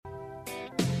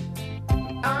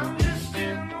I'm just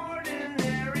an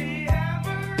ordinary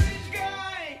average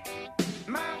guy.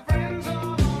 My friends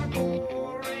all are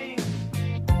boring,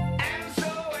 and so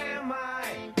am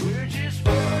I. We're just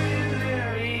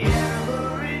ordinary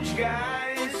average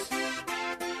guys.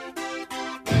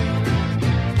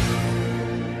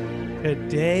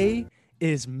 Today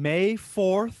is May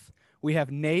 4th. We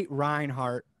have Nate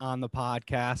Reinhart on the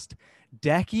podcast.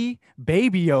 Decky,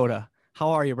 Baby Yoda. How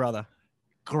are you, brother?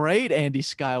 Great, Andy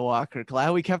Skywalker.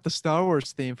 Glad we kept the Star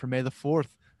Wars theme for May the 4th.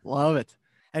 Love it.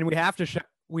 And we have to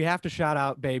shout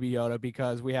out Baby Yoda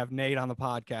because we have Nate on the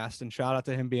podcast, and shout out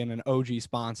to him being an OG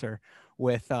sponsor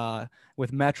with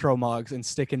Metro mugs and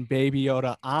sticking Baby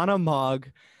Yoda on a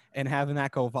mug and having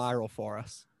that go viral for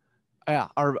us. Yeah,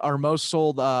 our most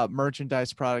sold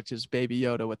merchandise product is Baby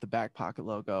Yoda with the back pocket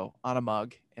logo on a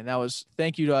mug. And that was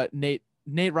thank you to Nate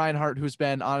Reinhart, who's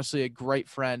been honestly a great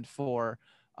friend for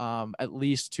at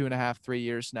least 2.5, 3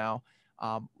 years now.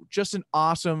 Just an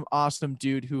awesome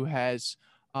dude who has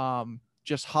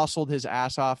just hustled his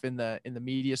ass off in the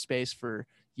media space for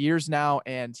years now.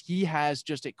 And he has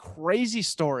just a crazy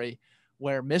story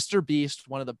where Mr. Beast,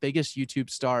 one of the biggest YouTube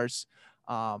stars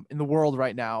in the world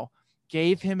right now,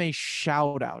 gave him a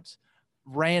shout out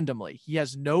randomly. He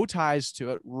has no ties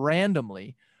to it,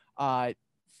 randomly on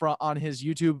his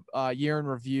YouTube year in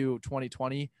review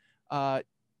 2020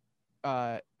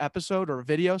 episode or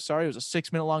video. Sorry, it was a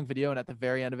 6-minute long video. And at the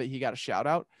very end of it, he got a shout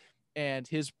out, and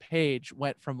his page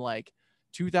went from like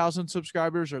 2,000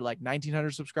 subscribers or like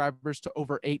 1,900 subscribers to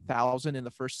over 8,000 in the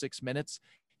first 6 minutes.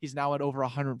 He's now at over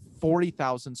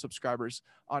 140,000 subscribers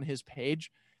on his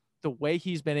page. The way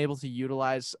he's been able to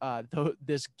utilize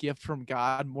this gift from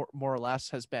God, more or less,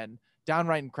 has been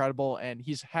downright incredible. And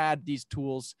he's had these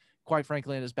tools, quite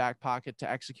frankly, in his back pocket to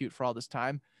execute for all this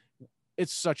time.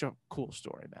 It's such a cool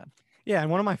story, man. Yeah,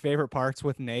 and one of my favorite parts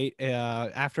with Nate,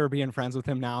 after being friends with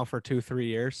him now for 2-3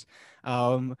 years,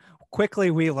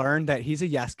 quickly we learned that he's a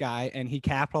yes guy and he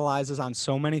capitalizes on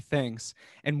so many things.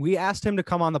 And we asked him to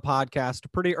come on the podcast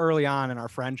pretty early on in our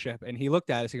friendship, and he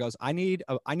looked at us. He goes, "I need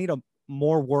a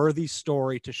more worthy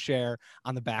story to share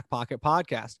on the Back Pocket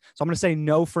podcast. So I'm going to say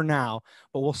no for now,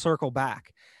 but we'll circle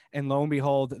back." And lo and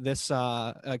behold, this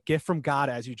a gift from God,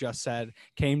 as you just said,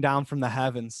 came down from the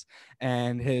heavens,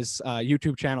 and his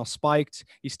YouTube channel spiked.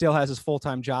 He still has his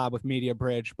full-time job with Media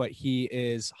Bridge, but he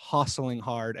is hustling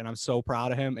hard, and I'm so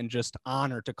proud of him and just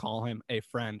honored to call him a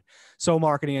friend. So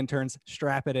marketing interns,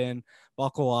 strap it in,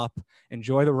 buckle up,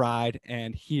 enjoy the ride,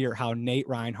 and hear how Nate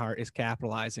Reinhart is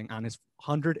capitalizing on his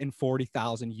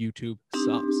 140,000 YouTube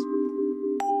subs.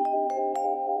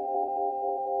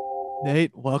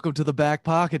 Nate, welcome to the Back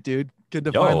Pocket, dude. Good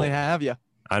to finally have you.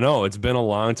 I know, it's been a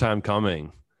long time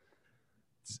coming.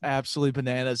 It's absolutely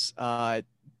bananas.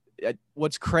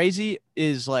 What's crazy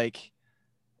is like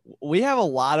we have a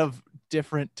lot of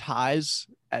different ties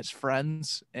as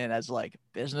friends and as like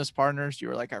business partners. You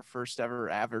were like our first ever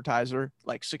advertiser,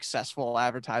 like successful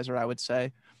advertiser, I would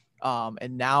say.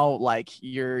 And now like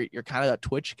you're kind of a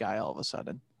Twitch guy all of a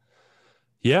sudden.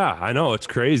 Yeah, I know, it's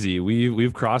crazy.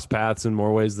 We've crossed paths in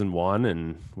more ways than one,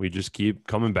 and we just keep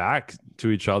coming back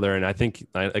to each other. And I think,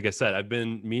 like I said, I've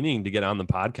been meaning to get on the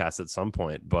podcast at some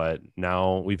point, but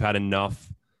now we've had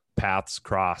enough paths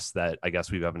crossed that I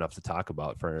guess we have enough to talk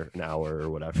about for an hour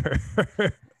or whatever.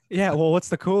 Yeah, well, what's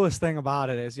the coolest thing about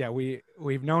it is,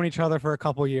 we've known each other for a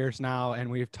couple years now,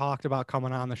 and we've talked about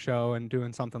coming on the show and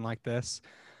doing something like this.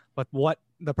 But what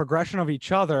the progression of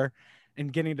each other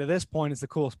and getting to this point is the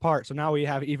coolest part. So now we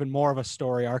have even more of a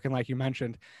story arc, and like you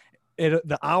mentioned,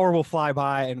 the hour will fly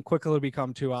by and quickly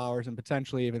become 2 hours and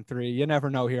potentially even 3. You never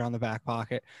know here on the Back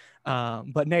Pocket.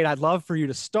 But Nate, I'd love for you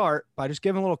to start by just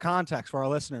giving a little context for our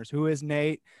listeners. Who is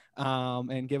Nate?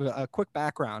 And give a quick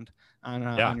background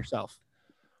on yourself.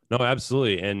 No,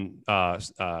 absolutely. And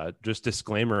just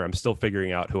disclaimer, I'm still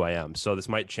figuring out who I am. So this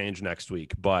might change next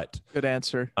week, but good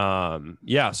answer.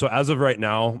 Yeah. So as of right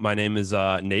now, my name is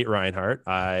Nate Reinhart.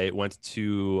 I went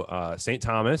to St.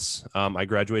 Thomas. I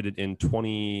graduated in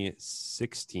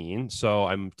 2016. So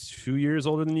I'm 2 years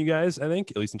older than you guys, I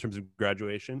think, at least in terms of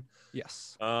graduation.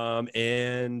 Yes.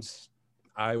 And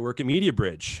I work at Media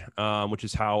Bridge, which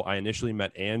is how I initially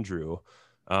met Andrew.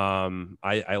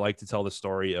 I like to tell the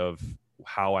story of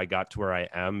how I got to where I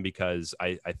am, because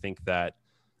I think that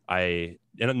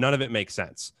none of it makes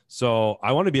sense. So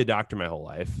I want to be a doctor my whole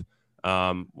life.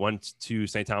 Went to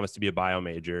St. Thomas to be a bio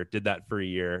major, did that for a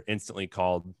year, instantly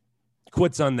called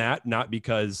quits on that. Not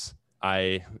because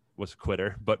I was a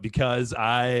quitter, but because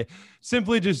I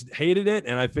simply just hated it.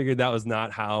 And I figured that was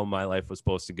not how my life was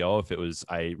supposed to go. If it was,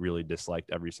 I really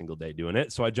disliked every single day doing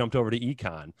it. So I jumped over to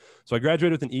econ. So I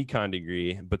graduated with an econ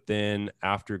degree, but then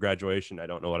after graduation, I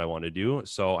don't know what I want to do.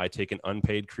 So I take an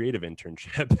unpaid creative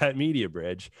internship at Media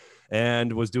Bridge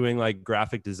and was doing like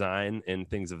graphic design and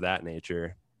things of that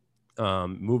nature.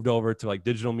 Moved over to like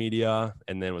digital media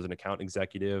and then was an account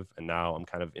executive. And now I'm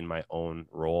kind of in my own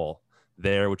role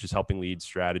there, which is helping lead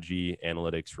strategy,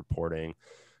 analytics, reporting,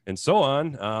 and so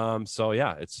on. So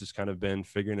yeah, it's just kind of been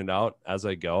figuring it out as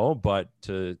I go. But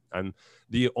I'm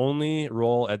the only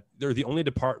the only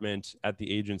department at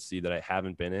the agency that I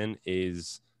haven't been in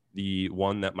is the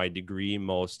one that my degree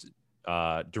most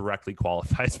directly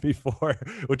qualifies me for,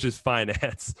 which is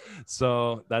finance.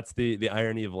 So that's the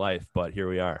irony of life. But here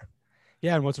we are.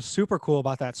 Yeah, and what's super cool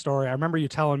about that story, I remember you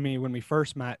telling me when we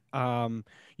first met,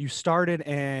 you started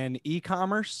an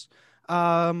e-commerce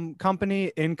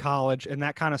company in college, and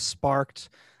that kind of sparked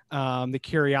the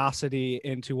curiosity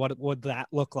into what would that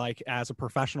look like as a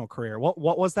professional career. What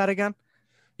was that again?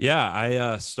 Yeah,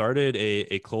 I started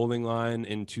a clothing line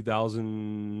in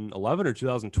 2011 or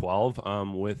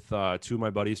 2012 with two of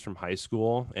my buddies from high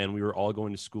school, and we were all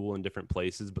going to school in different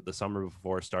places. But the summer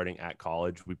before starting at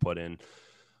college, we put in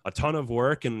a ton of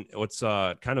work. And what's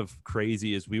kind of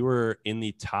crazy is we were in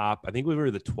the top, I think we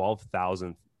were the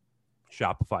 12,000th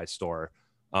Shopify store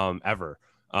ever,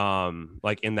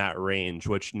 like in that range,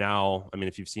 which now, I mean,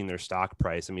 if you've seen their stock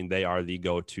price, I mean, they are the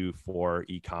go-to for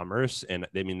e-commerce. And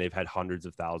I mean, they've had hundreds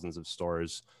of thousands of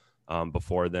stores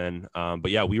before then. But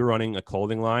yeah, we were running a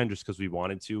clothing line just because we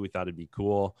wanted to. We thought it'd be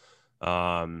cool.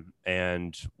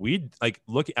 And we like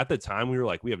look at the time, we were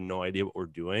like, we have no idea what we're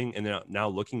doing. And then now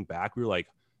looking back, we were like,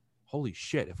 holy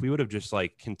shit, if we would have just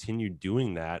like continued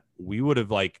doing that, we would have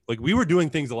like we were doing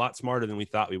things a lot smarter than we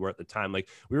thought we were at the time. Like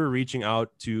we were reaching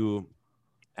out to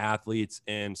athletes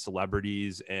and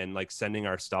celebrities and like sending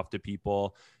our stuff to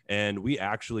people. And we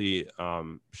actually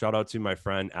shout out to my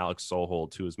friend Alex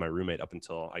Sohold, who was my roommate up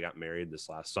until I got married this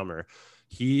last summer.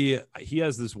 He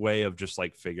has this way of just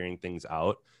like figuring things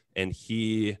out. And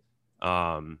he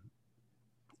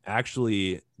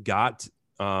actually got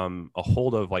a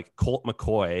hold of like Colt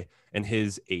McCoy and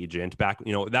his agent back,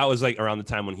 you know, that was like around the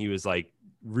time when he was like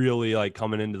really like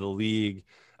coming into the league.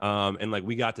 And like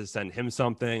we got to send him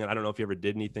something, and I don't know if he ever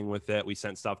did anything with it. We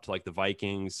sent stuff to like the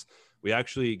Vikings. We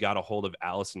actually got a hold of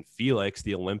Allison Felix,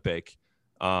 the Olympic.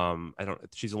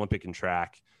 She's Olympic in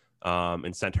track,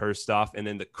 and sent her stuff. And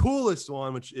then the coolest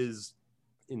one, which is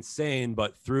insane,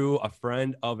 but through a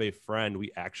friend of a friend,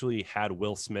 we actually had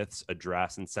Will Smith's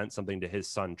address and sent something to his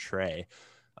son Trey,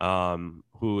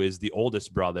 who is the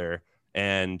oldest brother,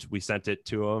 and we sent it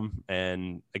to him.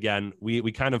 And again,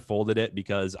 we kind of folded it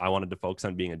because I wanted to focus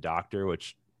on being a doctor,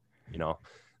 which, you know,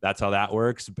 that's how that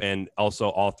works. And also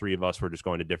all three of us were just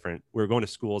we were going to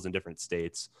schools in different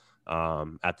states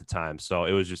at the time, so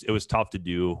it was tough to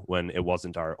do when it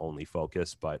wasn't our only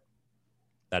focus, but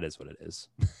that is what it is.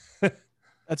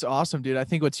 That's awesome, dude. I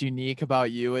think what's unique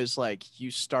about you is like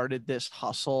you started this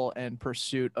hustle and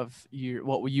pursuit of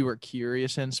what you were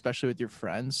curious in, especially with your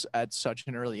friends at such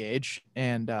an early age.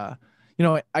 And, you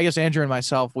know, I guess Andrew and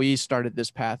myself, we started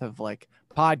this path of like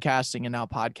podcasting and now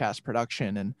podcast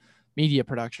production and media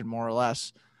production, more or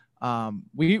less.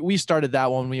 We started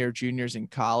that when we were juniors in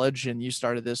college, and you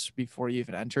started this before you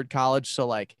even entered college. So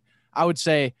like, I would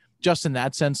say just in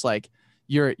that sense, like,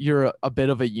 you're a bit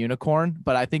of a unicorn,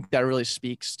 but I think that really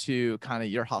speaks to kind of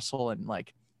your hustle. And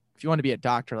like, if you want to be a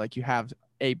doctor, like you have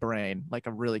a brain, like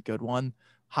a really good one,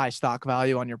 high stock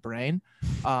value on your brain.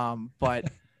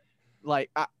 But like,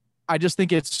 I just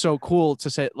think it's so cool to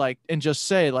say like, and just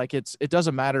say like, it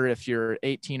doesn't matter if you're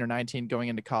 18 or 19 going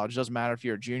into college. It doesn't matter if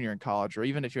you're a junior in college, or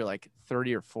even if you're like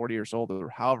 30 or 40 years old or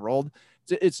however old.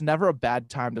 It's never a bad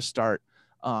time to start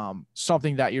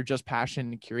something that you're just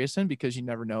passionate and curious in, because you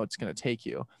never know it's going to take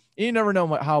you. And you never know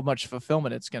how much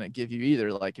fulfillment it's going to give you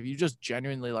either. Like if you just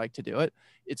genuinely like to do it,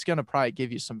 it's going to probably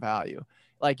give you some value.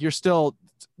 Like you're still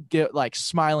like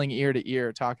smiling ear to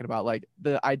ear talking about like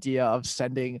the idea of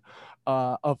sending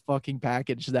a fucking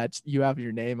package that you have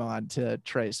your name on to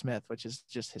Trey Smith, which is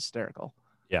just hysterical.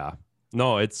 Yeah,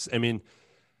 no, I mean,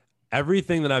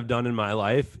 everything that I've done in my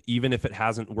life, even if it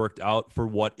hasn't worked out for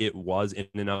what it was in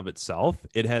and of itself,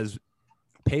 it has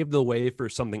paved the way for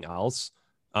something else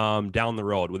down the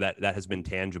road that has been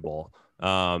tangible.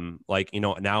 Like, you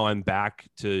know, now I'm back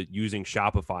to using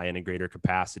Shopify in a greater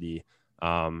capacity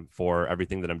for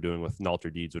everything that I'm doing with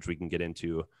Nalter Deeds, which we can get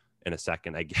into in a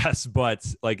second, I guess. But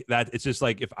like that, it's just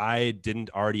like, if I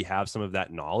didn't already have some of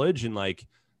that knowledge and like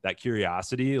that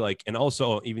curiosity, like, and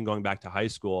also even going back to high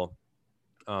school,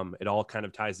 it all kind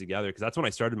of ties together because that's when I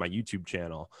started my YouTube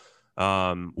channel,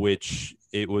 which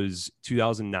it was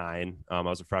 2009. I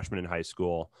was a freshman in high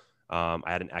school. I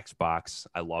had an Xbox.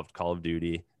 I loved Call of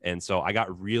Duty. And so I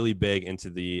got really big into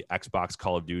the Xbox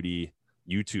Call of Duty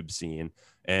YouTube scene.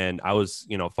 And I was,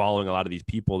 following a lot of these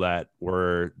people that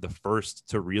were the first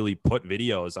to really put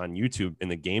videos on YouTube in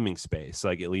the gaming space,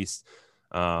 like at least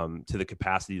to the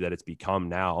capacity that it's become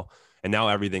now. And now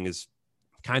everything is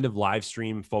kind of live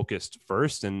stream focused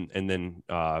first and then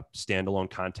standalone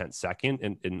content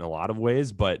second in a lot of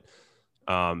ways. But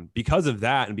because of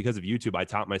that and because of YouTube, I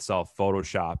taught myself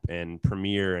Photoshop and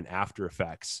Premiere and After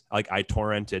Effects. Like I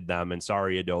torrented them, and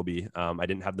sorry, Adobe. I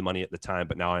didn't have the money at the time,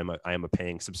 but now I am a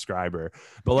paying subscriber.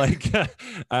 But like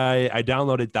I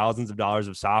downloaded thousands of dollars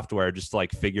of software just to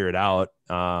like figure it out.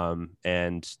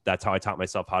 And that's how I taught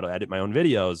myself how to edit my own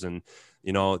videos. And,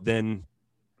 then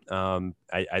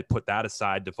I put that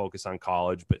aside to focus on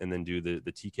college, and then do the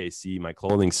TKC, my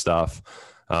clothing stuff.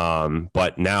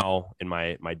 But now in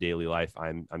my daily life,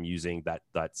 I'm using that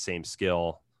same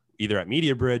skill either at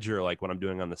MediaBridge or like what I'm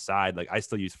doing on the side. Like I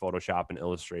still use Photoshop and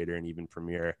Illustrator and even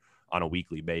Premiere on a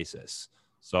weekly basis.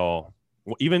 So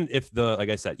even if like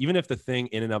I said, even if the thing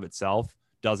in and of itself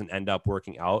doesn't end up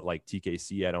working out, like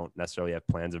TKC, I don't necessarily have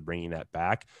plans of bringing that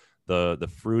back. The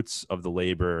fruits of the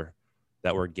labor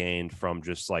that were gained from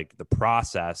just like the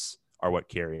process are what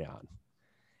carry on.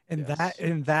 And Yes.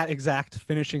 that exact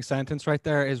finishing sentence right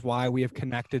there is why we have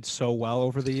connected so well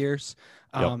over the years.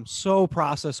 Yep. So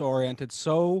process oriented,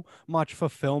 so much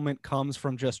fulfillment comes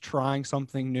from just trying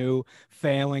something new,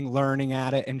 failing, learning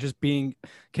at it, and just being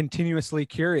continuously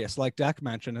curious, like Deck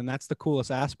mentioned. And that's the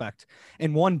coolest aspect.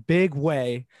 And one big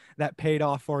way that paid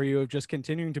off for you of just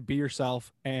continuing to be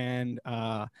yourself and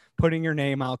putting your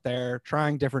name out there,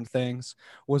 trying different things,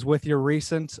 was with your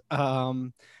recent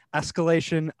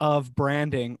escalation of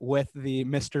branding with the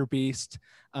Mr. Beast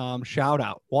shout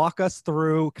out. Walk us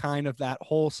through kind of that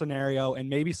whole scenario and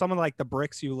maybe some of like the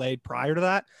bricks you laid prior to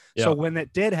that. Yeah. So when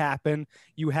it did happen,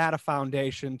 you had a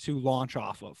foundation to launch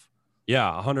off of.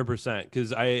 Yeah, 100%.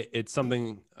 Because it's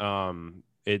something.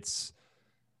 It's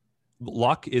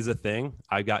luck is a thing.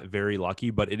 I got very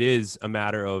lucky, but it is a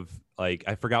matter of like,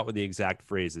 I forgot what the exact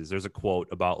phrase is. There's a quote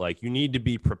about like, you need to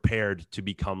be prepared to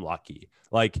become lucky.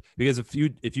 Like, because if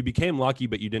you became lucky,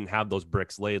 but you didn't have those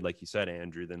bricks laid, like you said,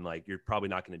 Andrew, then like, you're probably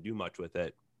not going to do much with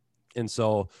it. And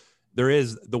so there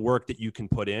is the work that you can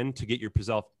put in to get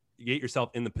yourself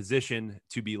in the position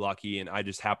to be lucky. And I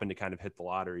just happened to kind of hit the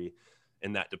lottery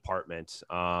in that department.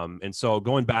 And so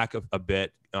going back a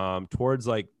bit towards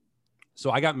like, so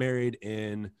I got married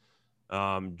in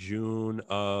June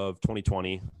of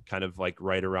 2020, kind of like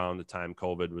right around the time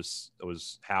COVID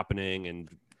was happening, and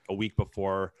a week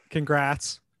before.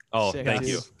 Congrats. Oh, Sick, thank dude.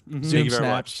 you. Mhm. Thank Zoom you very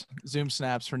snaps. Zoom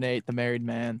snaps for Nate, the married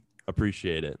man.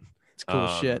 Appreciate it. It's cool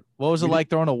shit. What was it like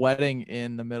throwing a wedding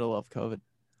in the middle of COVID?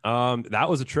 That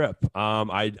was a trip.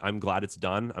 I'm glad it's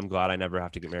done. I'm glad I never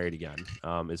have to get married again.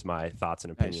 Is my thoughts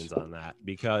and opinions on that,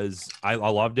 because I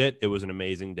loved it. It was an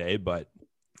amazing day, but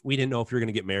we didn't know if we were going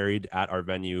to get married at our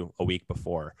venue a week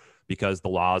before because the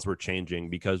laws were changing,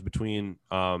 because between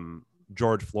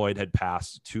George Floyd had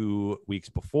passed 2 weeks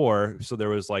before. So there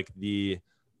was like the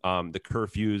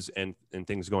curfews and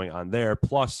things going on there,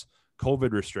 plus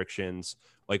COVID restrictions.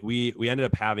 Like we ended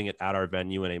up having it at our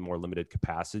venue in a more limited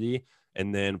capacity.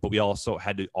 But we also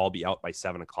had to all be out by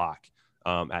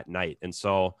 7:00 at night. And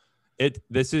so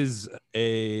this is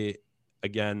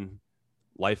again,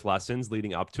 life lessons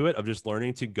leading up to it of just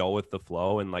learning to go with the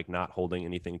flow and like not holding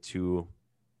anything too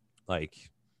like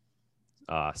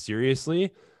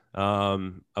seriously,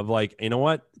 of like, you know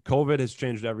what, COVID has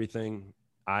changed everything.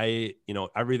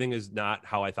 Everything is not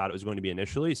how I thought it was going to be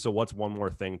initially. So what's one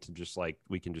more thing to just like,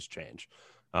 we can just change.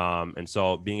 And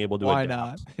so being able to Why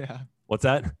adapt. not? Yeah. What's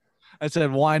that? I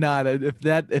said, why not? If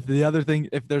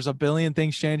there's a billion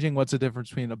things changing, what's the difference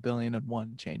between a billion and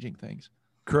one changing things?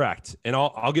 Correct. And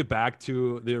I'll get back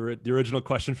to the original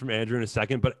question from Andrew in a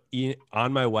second, but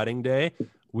on my wedding day,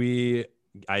 we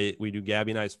do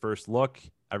Gabby and I's first look,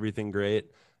 everything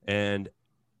great. And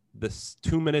this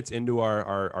 2 minutes into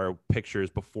our pictures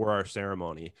before our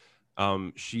ceremony,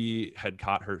 she had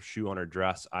caught her shoe on her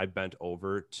dress. I bent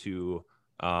over to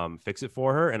fix it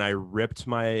for her, and I ripped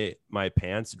my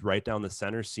pants right down the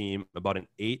center seam, about an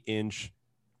 8-inch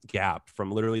gap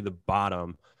from literally the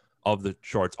bottom of the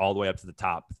shorts all the way up to the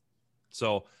top.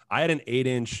 So I had an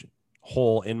 8-inch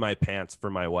hole in my pants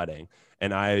for my wedding,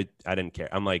 and I didn't care.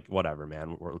 I'm like, whatever,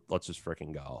 man, let's just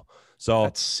freaking go. So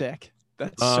That's sick.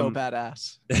 That's so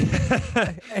badass.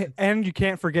 And you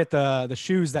can't forget the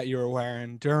shoes that you were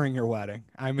wearing during your wedding.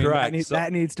 I mean, Correct.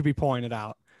 that needs to be pointed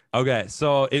out. Okay,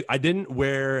 so I didn't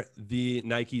wear the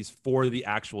Nikes for the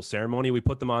actual ceremony. We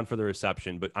put them on for the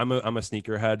reception, but I'm a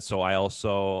sneakerhead, so I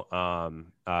also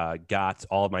got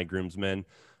all of my groomsmen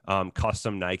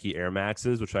custom Nike Air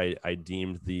Maxes, which I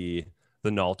deemed the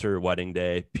Nalter Wedding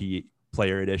Day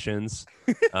player editions.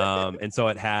 And so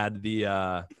it had it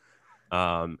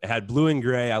had blue and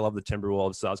gray. I love the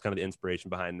Timberwolves, so that was kind of the inspiration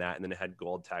behind that. And then it had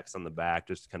gold text on the back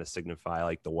just to kind of signify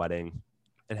like the wedding,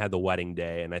 and had the wedding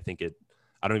day. And I think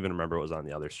I don't even remember what was on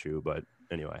the other shoe, but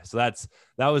anyway, so that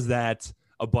was that.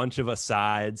 A bunch of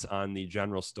asides on the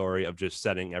general story of just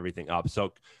setting everything up.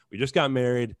 So we just got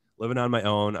married, living on my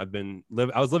own. I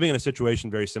was living in a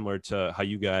situation very similar to how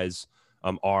you guys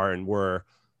are and were,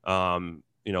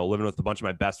 living with a bunch of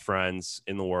my best friends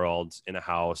in the world in a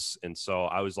house. And so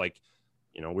I was like,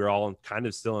 we were all kind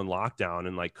of still in lockdown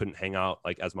and like couldn't hang out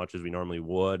like as much as we normally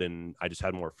would. And I just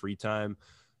had more free time.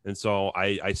 And so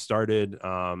I started,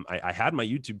 I had my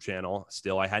YouTube channel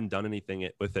still. I hadn't done anything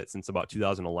with it since about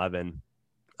 2011.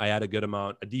 I had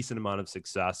a decent amount of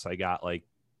success. I got like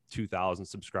 2,000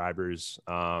 subscribers.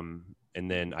 And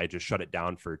then I just shut it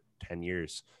down for 10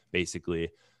 years, basically.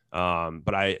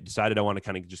 But I decided I want to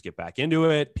kind of just get back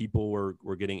into it. People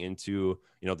were getting into,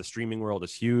 the streaming world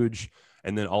is huge.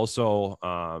 And then also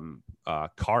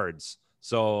cards.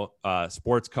 So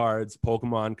sports cards,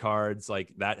 Pokemon cards,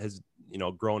 like that has,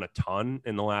 grown a ton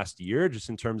in the last year, just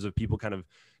in terms of people kind of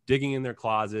digging in their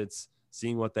closets,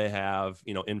 seeing what they have,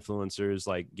 influencers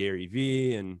like Gary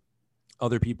Vee and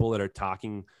other people that are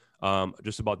talking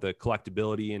just about the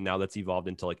collectability. And now that's evolved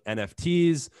into like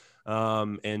NFTs.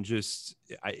 And just,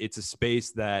 it's a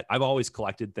space that I've always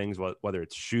collected things, whether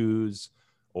it's shoes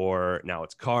or now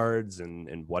it's cards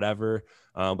and whatever.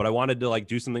 But I wanted to like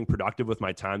do something productive with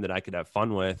my time that I could have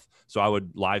fun with. So I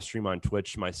would live stream on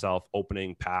Twitch myself,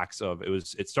 opening packs of,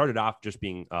 it started off just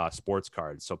being sports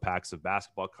cards. So packs of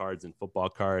basketball cards and football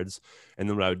cards. And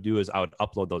then what I would do is I would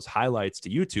upload those highlights to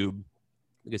YouTube,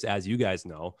 because as you guys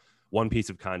know, one piece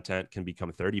of content can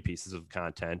become 30 pieces of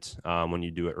content when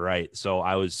you do it right. So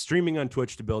I was streaming on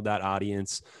Twitch to build that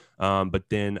audience. But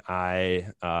then I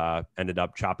ended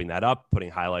up chopping that up, putting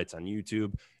highlights on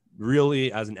YouTube,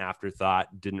 really as an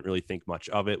afterthought. Didn't really think much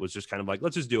of it. Was just kind of like,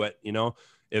 let's just do it.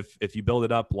 If you build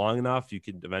it up long enough, you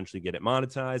could eventually get it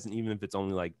monetized. And even if it's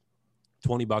only like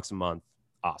 $20 a month,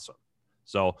 awesome.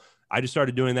 So I just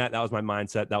started doing that. That was my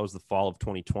mindset. That was the fall of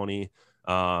 2020.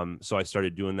 So I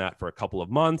started doing that for a couple of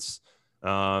months.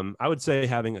 I would say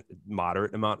having a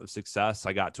moderate amount of success.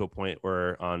 I got to a point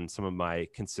where on some of my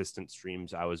consistent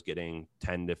streams, I was getting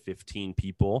 10 to 15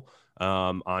 people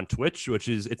on Twitch,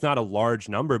 it's not a large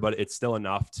number, but it's still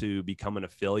enough to become an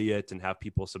affiliate and have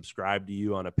people subscribe to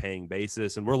you on a paying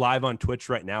basis. And we're live on Twitch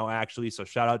right now, actually. So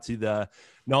shout out to the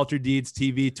Nalter Deeds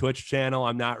TV Twitch channel.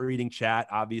 I'm not reading chat,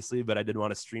 obviously, but I did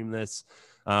want to stream this.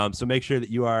 So make sure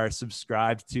that you are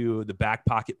subscribed to the Back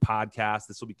Pocket Podcast.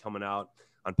 This will be coming out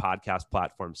on podcast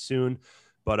platforms soon.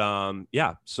 But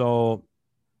so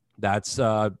that's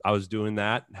I was doing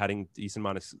that, having a decent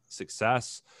amount of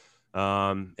success.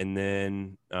 And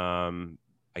then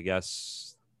I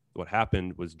guess what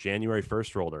happened was January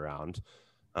 1st rolled around.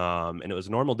 And it was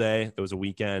a normal day. It was a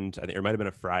weekend. I think it might have been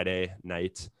a Friday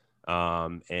night.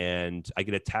 And I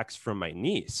get a text from my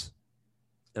niece.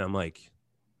 And I'm like,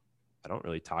 I don't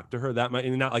really talk to her that much,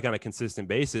 and not like on a consistent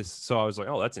basis. So I was like,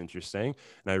 oh, that's interesting.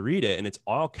 And I read it and it's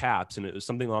all caps. And it was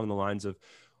something along the lines of,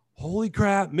 holy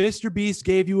crap, Mr. Beast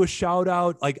gave you a shout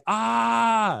out. Like,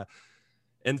 ah.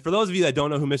 And for those of you that don't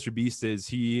know who Mr. Beast is,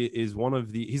 he's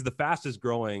the fastest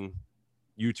growing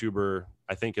YouTuber,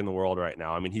 I think, in the world right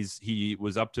now. I mean, he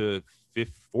was up to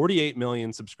 48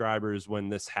 million subscribers when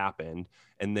this happened.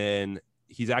 And then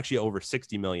he's actually over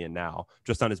 60 million now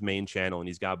just on his main channel. And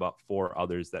he's got about 4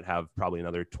 others that have probably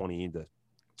another 20 to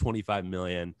 25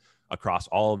 million across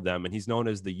all of them. And he's known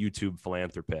as the YouTube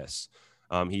philanthropist.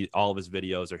 All of his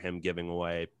videos are him giving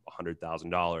away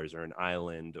 $100,000 or an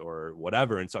island or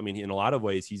whatever. And so, I mean, in a lot of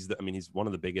ways, he's one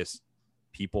of the biggest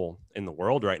people in the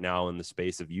world right now in the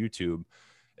space of YouTube.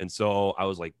 And so I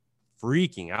was like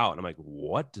freaking out. And I'm like,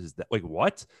 what does that, like,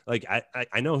 what? Like,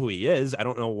 I know who he is. I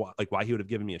don't know why he would have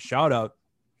given me a shout out.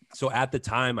 So at the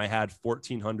time I had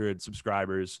 1,400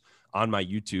 subscribers on my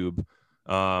YouTube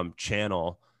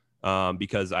channel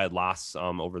because I had lost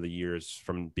some over the years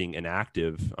from being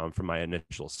inactive from my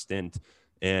initial stint.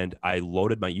 And I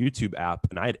loaded my YouTube app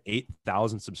and I had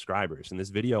 8,000 subscribers. And this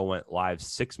video went live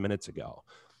 6 minutes ago.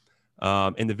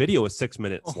 And the video was 6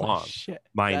 minutes long, shit.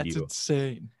 mind That's you.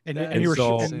 insane. And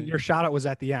your shout out was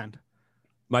at the end.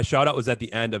 My shout out was at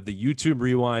the end of the YouTube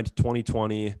Rewind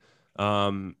 2020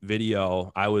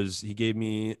 video, he gave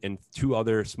me and two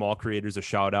other small creators a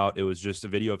shout out. It was just a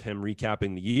video of him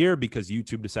recapping the year because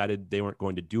YouTube decided they weren't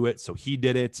going to do it. So he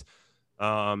did it.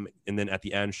 And then at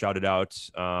the end, shouted out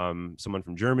someone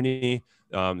from Germany,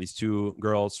 these two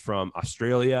girls from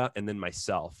Australia, and then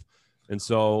myself. And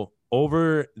so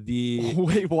over the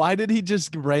Wait, why did he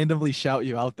just randomly shout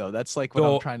you out though? That's like what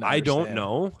I'm trying to I don't understand.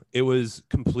 know. It was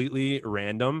completely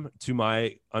random to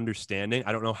my understanding.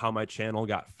 I don't know how my channel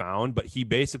got found, but he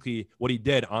basically, what he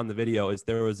did on the video is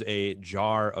there was a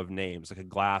jar of names, like a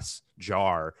glass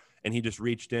jar, and he just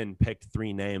reached in, picked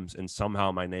 3 names, and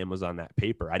somehow my name was on that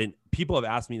paper. People have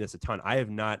asked me this a ton. I have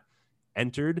not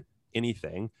entered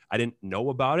anything. I didn't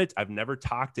know about it. I've never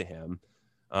talked to him.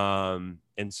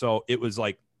 And so it was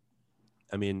like,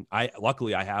 I mean,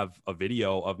 luckily I have a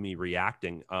video of me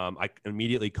reacting. I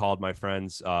immediately called my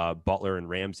friends Butler and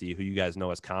Ramsey, who you guys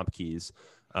know as Comp Keys,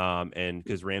 and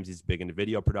because Ramsey's big into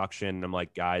video production. And I'm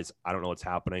like, guys, I don't know what's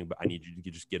happening, but I need you to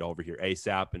just get over here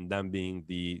ASAP. And them being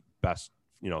the best,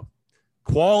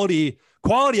 quality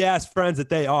ass friends that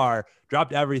they are,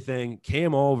 dropped everything,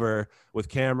 came over with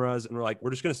cameras, and we're like,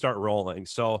 we're just gonna start rolling.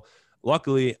 So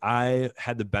luckily, I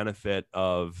had the benefit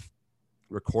of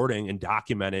recording and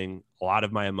documenting a lot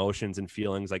of my emotions and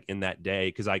feelings like in that day,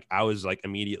 because like I was like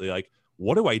immediately like,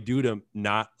 what do I do to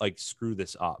not like screw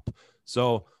this up?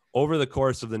 So over the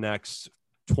course of the next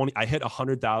I hit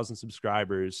 100,000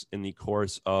 subscribers in the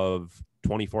course of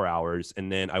 24 hours,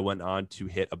 and then I went on to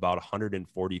hit about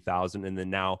 140,000, and then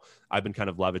now I've been kind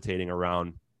of levitating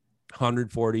around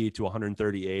 140 to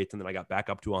 138, and then I got back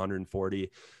up to 140.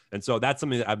 And so that's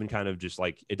something that I've been kind of just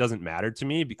like, it doesn't matter to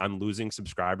me. I'm losing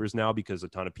subscribers now because a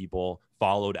ton of people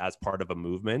followed as part of a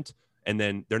movement, and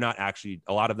then they're not actually,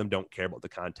 a lot of them don't care about the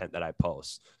content that I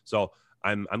post. So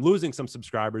I'm losing some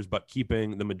subscribers, but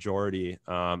keeping the majority,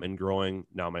 and growing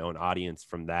now my own audience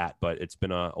from that. But it's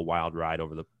been a wild ride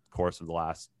over the course of the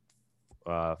last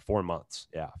 4 months.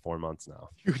 Yeah, 4 months now.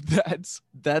 Dude, that's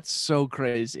so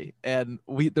crazy. And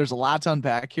there's a lot to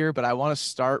unpack here, but I want to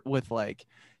start with like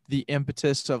the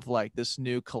impetus of like this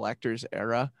new collector's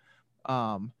era,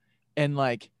 and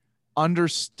like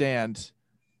understand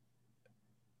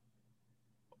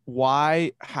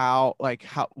how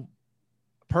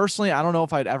personally, I don't know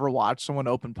if I'd ever watch someone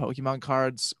open Pokemon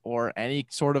cards or any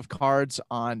sort of cards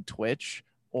on Twitch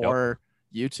or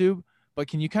YouTube. But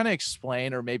can you kind of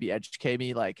explain or maybe educate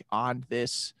me like on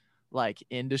this like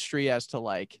industry as to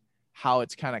like how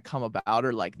it's kind of come about,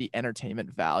 or like the entertainment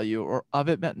value or of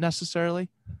it necessarily?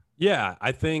 Yeah,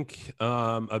 I think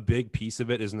a big piece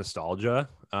of it is nostalgia.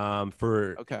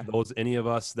 For any of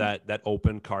us that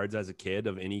opened cards as a kid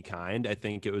of any kind, I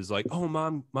think it was like, oh,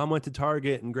 mom went to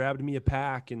Target and grabbed me a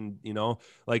pack, and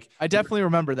like I definitely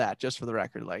remember that, just for the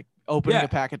record. Like opening a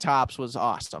pack of Tops was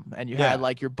awesome, and you had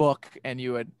like your book, and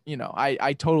you would,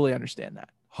 I totally understand that.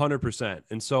 100%.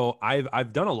 And so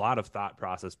I've done a lot of thought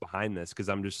process behind this, because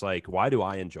I'm just like, why do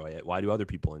I enjoy it? Why do other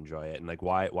people enjoy it? And like,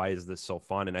 why is this so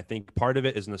fun? And I think part of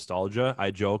it is nostalgia.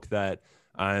 I joke that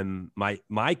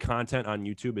my content on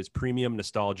YouTube is premium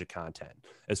nostalgia content,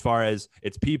 as far as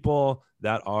it's people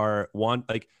that are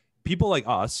people like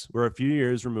us. We're a few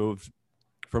years removed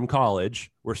from college.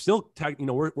 We're still we're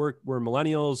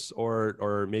millennials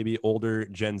or maybe older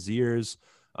Gen Zers,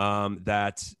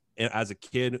 that as a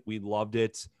kid, we loved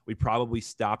it. We probably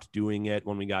stopped doing it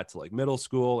when we got to like middle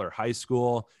school or high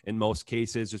school in most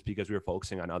cases, just because we were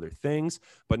focusing on other things.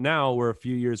 But now we're a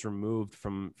few years removed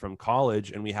from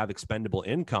college, and we have expendable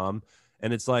income.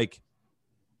 And it's like,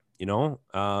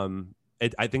 I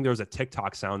think there was a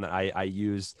TikTok sound that I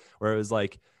used where it was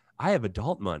like, I have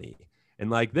adult money.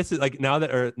 And like, this is like, now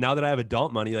that I have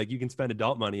adult money, like you can spend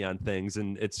adult money on things.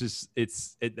 And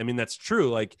I mean, that's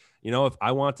true. Like, if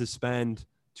I want to spend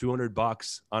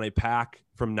 $200 on a pack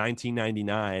from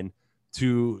 1999,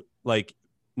 to like,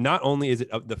 not only is it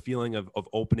the feeling of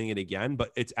opening it again,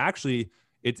 but it's actually,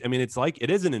 it's like, it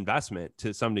is an investment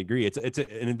to some degree. It's an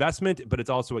investment, but it's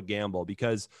also a gamble,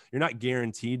 because you're not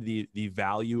guaranteed the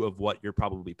value of what you're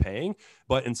probably paying.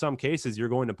 But in some cases, you're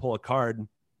going to pull a card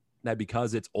that,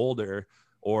 because it's older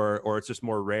or it's just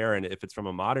more rare, and if it's from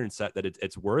a modern set, that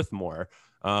it's worth more.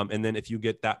 And then if you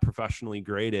get that professionally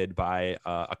graded by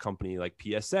a company like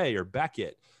PSA or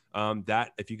Beckett,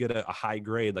 that if you get a high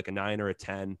grade, like a 9 or a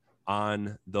 10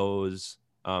 on those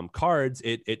cards,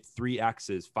 it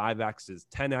 3x's, 5x's,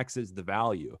 10x's the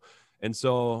value. And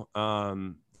so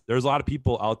there's a lot of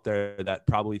people out there that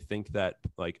probably think that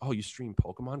like, oh, you stream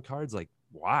Pokemon cards? Like,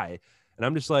 why? And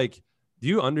I'm just like, do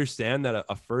you understand that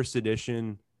a first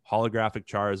edition holographic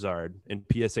Charizard in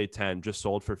PSA 10 just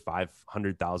sold for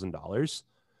 $500,000?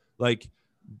 Like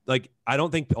I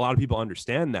don't think a lot of people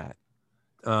understand that.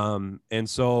 And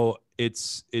so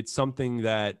it's something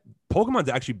that Pokemon's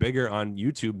actually bigger on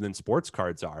YouTube than sports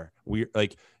cards are.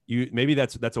 Maybe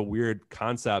that's a weird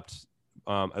concept.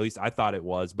 At least I thought it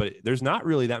was, but there's not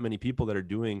really that many people that are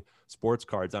doing sports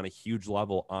cards on a huge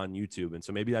level on YouTube. And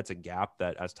so maybe that's a gap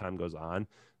that as time goes on,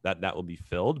 that will be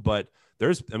filled. But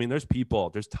there's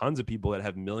tons of people that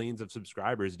have millions of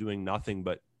subscribers doing nothing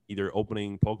but either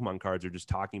opening Pokemon cards or just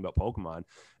talking about Pokemon.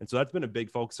 And so that's been a big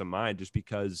focus of mine, just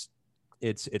because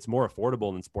it's more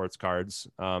affordable than sports cards.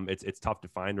 It's tough to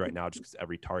find right now just because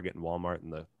every Target and Walmart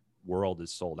in the world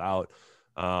is sold out.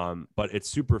 But it's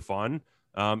super fun.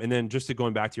 And then just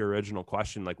going back to your original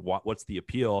question, like what's the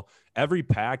appeal? Every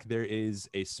pack, there is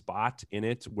a spot in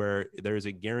it where there is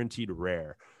a guaranteed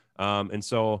rare. And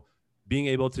so being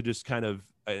able to just kind of,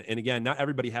 and again, not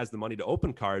everybody has the money to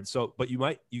open cards. So, but you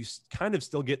kind of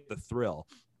still get the thrill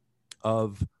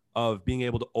of being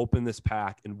able to open this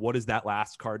pack and what is that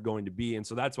last card going to be. And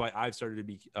so that's why I've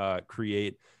started to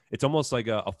create, it's almost like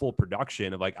a full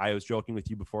production of, like, I was joking with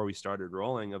you before we started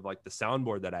rolling, of like the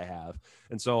soundboard that I have.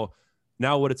 And so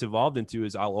now what it's evolved into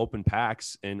is I'll open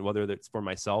packs, and whether that's for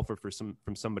myself or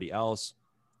from somebody else,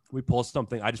 we pull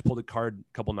something. I just pulled a card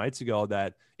a couple nights ago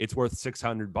that it's worth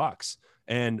 $600.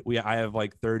 And I have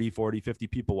like 30, 40, 50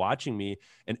 people watching me,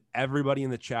 and everybody in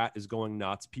the chat is going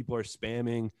nuts. People are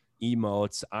spamming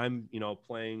emotes. I'm,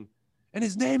 playing, and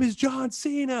his name is John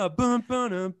Cena. Bum,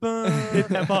 bum, bum. Hit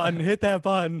that button. Hit that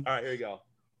button. All right, here we go.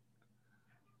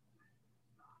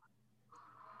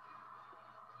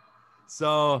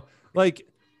 So, like,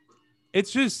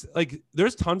 it's just like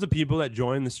there's tons of people that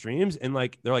join the streams, and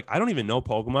like they're like, I don't even know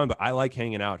Pokemon, but I like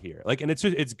hanging out here. Like, and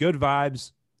it's good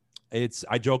vibes.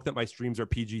 I joke that my streams are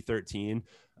PG-13.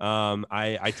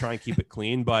 I try and keep it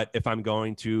clean, but if I'm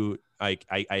going to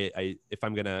if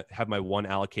I'm gonna have my one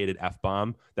allocated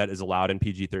F-bomb that is allowed in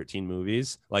PG-13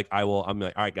 movies, like I'm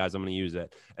like, all right guys, I'm gonna use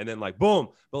it, and then like boom.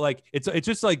 But like it's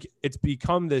just like it's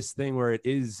become this thing where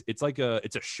it's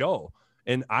a show,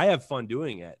 and I have fun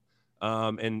doing it.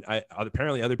 And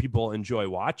apparently other people enjoy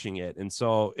watching it, and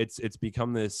so it's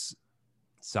become this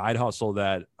side hustle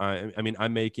that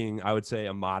I'm making, I would say,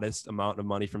 a modest amount of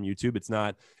money from YouTube.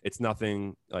 It's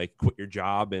nothing like quit your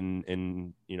job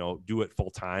and do it full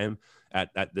time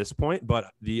at this point.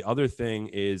 But the other thing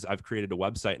is I've created a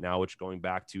website now, which, going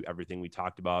back to everything we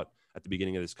talked about at the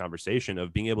beginning of this conversation,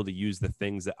 of being able to use the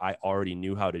things that I already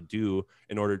knew how to do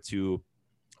in order to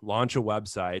launch a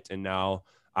website. And now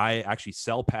I actually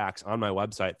sell packs on my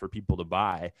website for people to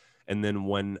buy. And then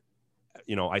when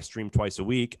I stream twice a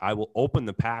week, I will open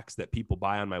the packs that people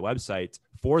buy on my website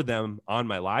for them on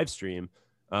my live stream.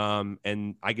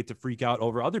 And I get to freak out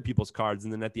over other people's cards.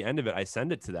 And then at the end of it, I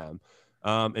send it to them.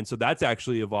 And so that's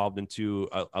actually evolved into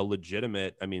a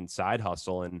legitimate, side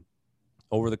hustle. And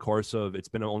over the course of, it's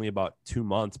been only about 2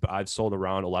 months, but I've sold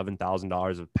around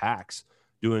 $11,000 of packs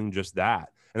doing just that.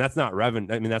 And that's not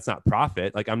revenue. That's not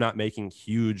profit. Like, I'm not making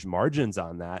huge margins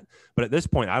on that. But at this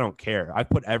point, I don't care. I've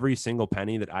put every single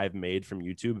penny that I've made from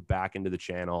YouTube back into the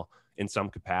channel in some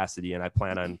capacity. And I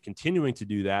plan on continuing to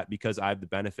do that because I have the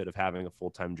benefit of having a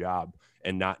full-time job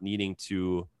and not needing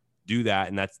to do that.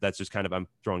 And that's just kind of, I'm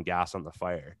throwing gas on the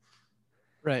fire.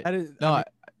 Right. That is, I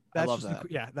love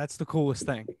that. That's the coolest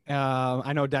thing.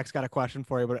 I know Dex got a question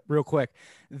for you, but real quick,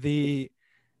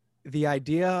 the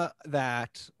idea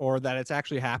that it's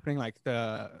actually happening, like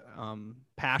the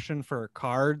passion for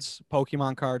cards,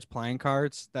 Pokemon cards, playing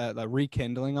cards, the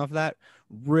rekindling of that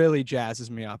really jazzes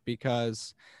me up,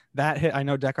 because that hit, I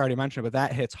know Deck already mentioned it, but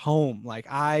that hits home. Like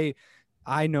I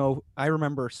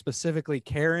remember specifically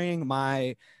carrying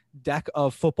my deck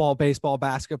of football, baseball,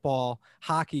 basketball,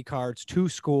 hockey cards to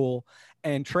school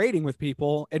and trading with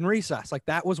people in recess. Like,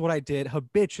 that was what I did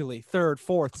habitually, 3rd,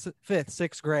 4th, 5th,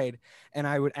 6th grade.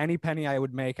 And any penny I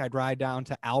would make, I'd ride down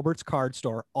to Albert's card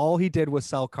store. All he did was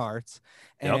sell cards.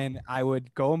 And I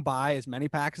would go and buy as many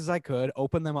packs as I could,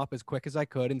 open them up as quick as I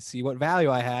could, and see what value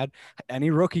I had,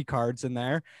 any rookie cards in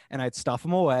there, and I'd stuff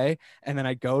them away. And then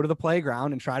I'd go to the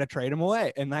playground and try to trade them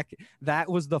away. And that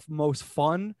was the most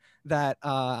fun that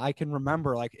I can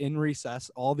remember, like in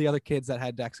recess, all the other kids that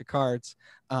had decks of cards.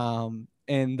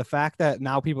 And the fact that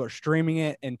now people are streaming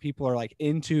it and people are like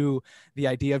into the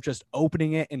idea of just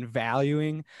opening it and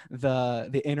valuing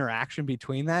the interaction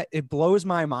between that, it blows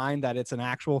my mind that it's an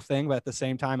actual thing, but at the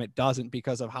same time it doesn't,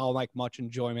 because of how like much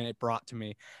enjoyment it brought to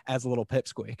me as a little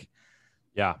pipsqueak.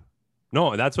 Yeah,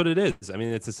 no, that's what it is.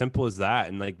 It's as simple as that.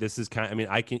 And like, this is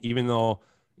I can, even though,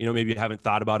 maybe you haven't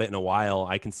thought about it in a while,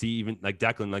 I can see, even like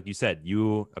Declan, like you said,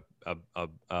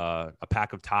 a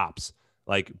pack of tops,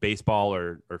 like baseball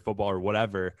or football or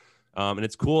whatever, And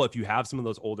it's cool if you have some of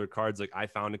those older cards. Like I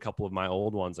found a couple of my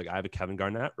old ones. Like I have a Kevin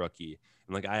Garnett rookie,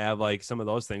 and like I have like some of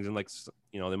those things, and like,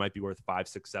 you know, they might be worth $5,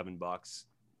 $6, $7.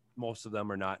 Most of them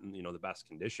are not in, you know, the best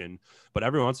condition, but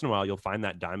every once in a while you'll find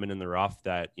that diamond in the rough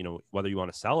that, you know, whether you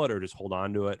want to sell it or just hold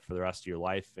on to it for the rest of your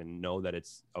life and know that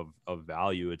it's of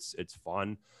value. It's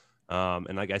fun.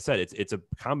 And like I said, it's a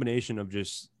combination of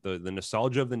just the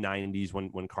nostalgia of the 90s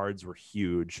when cards were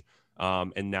huge.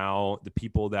 And now the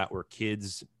people that were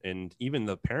kids and even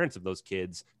the parents of those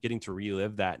kids getting to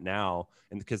relive that now.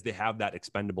 And because they have that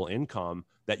expendable income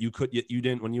that you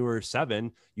didn't, when you were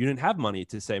 7, you didn't have money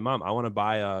to say, Mom, I want to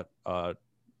buy a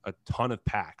ton of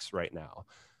packs right now.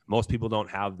 Most people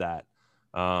don't have that.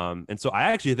 And so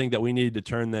I actually think that we need to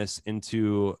turn this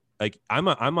into, like, I'm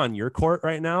on your court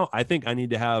right now. I think I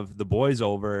need to have the boys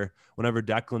over whenever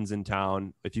Declan's in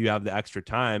town, if you have the extra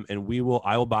time, and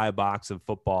I will buy a box of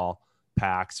football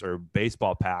packs or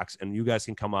baseball packs, and you guys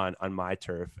can come on my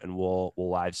turf, and we'll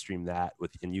live stream that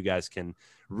and you guys can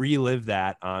relive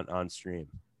that on stream.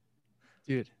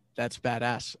 Dude, that's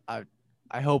badass.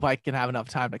 I hope I can have enough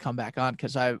time to come back on,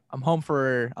 because I'm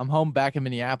home back in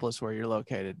Minneapolis where you're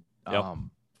located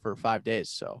for 5 days.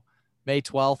 So May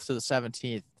 12th to the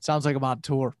 17th. Sounds like I'm on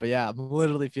tour, but yeah, I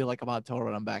literally feel like I'm on tour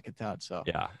when I'm back in town. So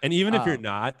yeah, and even if you're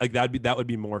not, like, that would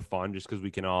be more fun, just because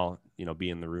we can all, you know, be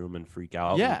in the room and freak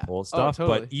out and pull stuff.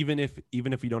 Totally. But even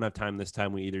if we don't have time this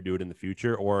time, we either do it in the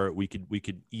future, or we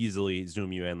could easily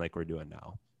Zoom you in like we're doing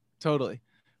now. Totally.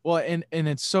 Well, and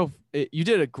it's you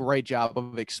did a great job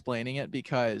of explaining it,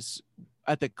 because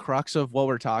at the crux of what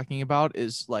we're talking about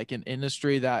is like an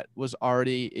industry that was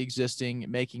already existing,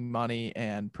 making money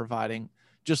and providing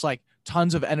just like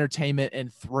tons of entertainment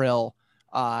and thrill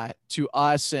to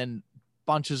us and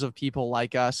bunches of people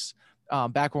like us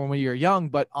back when we were young.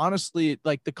 But honestly,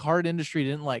 like, the card industry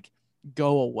didn't like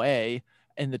go away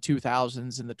in the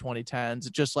 2000s and the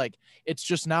 2010s. It's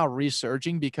just now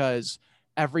resurging, because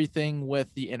everything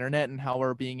with the internet and how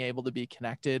we're being able to be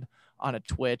connected on a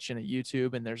Twitch and a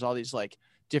YouTube, and there's all these like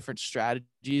different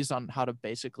strategies on how to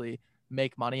basically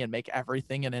make money and make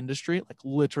everything an industry, like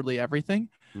literally everything.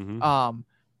 Mm-hmm.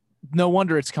 No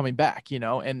wonder it's coming back, you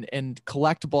know, and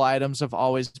collectible items have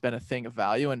always been a thing of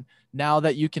value. And now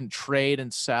that you can trade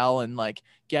and sell and like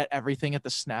get everything at the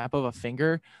snap of a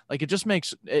finger, like, it just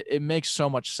makes it makes so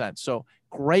much sense. So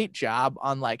great job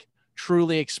on like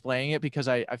truly explaining it, because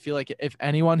I feel like if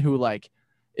anyone who like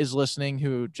is listening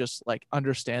who just like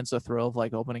understands the thrill of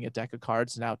like opening a deck of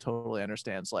cards now totally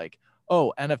understands, like,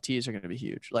 oh, NFTs are going to be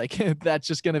huge. Like, that's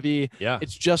just going to be,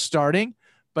 it's just starting,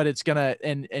 but it's going to,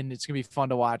 and it's going to be fun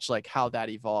to watch like how that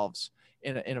evolves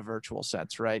in a virtual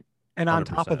sense. Right. And on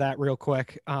 100%. top of that, real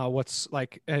quick, what's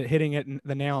like hitting it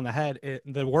the nail on the head,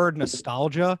 the word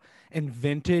nostalgia and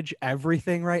vintage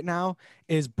everything right now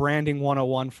is branding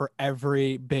 101 for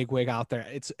every bigwig out there.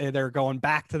 They're going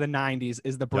back to the 90s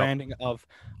is the branding of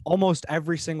almost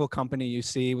every single company you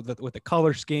see with the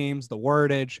color schemes, the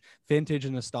wordage, vintage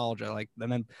and nostalgia. Like,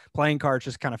 and then playing cards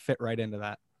just kind of fit right into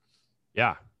that.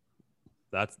 Yeah.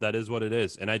 That is what it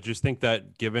is. And I just think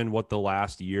that given what the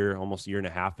last year, almost year and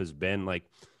a half has been, like,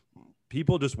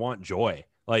 people just want joy.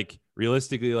 Like,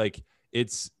 realistically, like,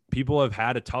 people have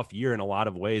had a tough year in a lot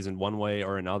of ways, in one way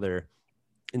or another.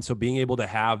 And so being able to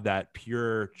have that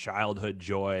pure childhood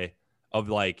joy of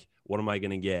like, what am I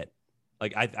going to get?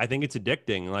 Like, I think it's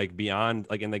addicting, like, beyond,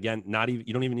 like, and again,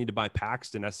 you don't even need to buy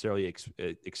packs to necessarily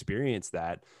experience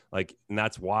that. Like, and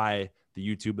that's why the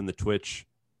YouTube and the Twitch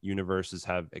universes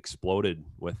have exploded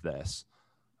with this.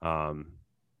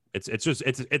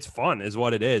 It's fun is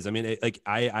what it is. I mean,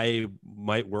 I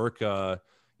might work,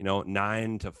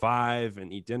 9 to 5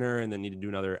 and eat dinner, and then need to do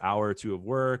another hour or two of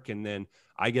work. And then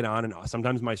I get on, and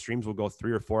sometimes my streams will go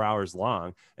 3 or 4 hours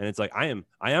long. And it's like, I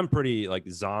am pretty like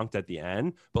zonked at the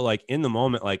end, but like in the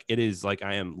moment, like, it is like,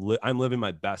 I'm living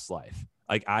my best life.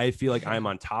 Like, I feel like I'm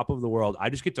on top of the world. I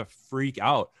just get to freak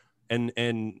out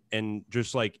and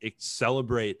just like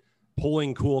celebrate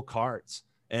pulling cool cards.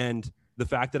 And the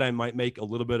fact that I might make a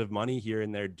little bit of money here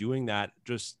and there doing that,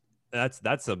 just that's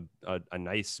a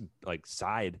nice like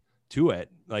side to it.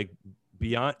 Like,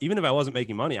 beyond, even if I wasn't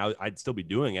making money, I'd still be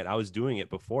doing it. I was doing it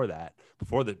before the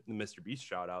Mr. Beast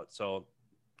shout out. So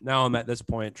now I'm at this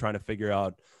point trying to figure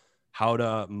out how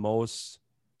to most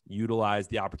utilize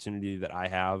the opportunity that I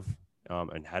have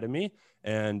ahead of me.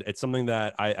 And it's something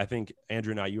that I think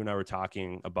Andrew and you and I were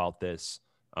talking about this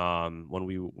when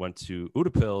we went to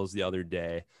Utapils the other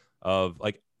day, of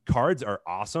like, cards are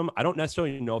awesome. I don't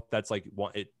necessarily know if that's like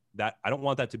I don't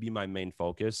want that to be my main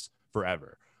focus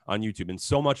forever on YouTube. And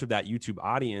so much of that YouTube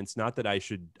audience, not that I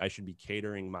should be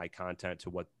catering my content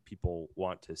to what people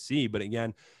want to see, but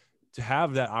again, to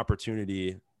have that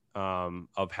opportunity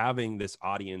of having this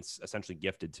audience essentially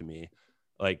gifted to me,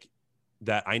 like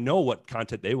that I know what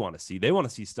content they want to see. They want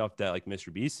to see stuff that like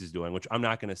Mr. Beast is doing, which I'm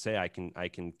not going to say I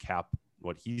can cap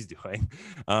what he's doing.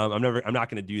 I'm not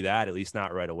going to do that, at least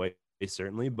not right away,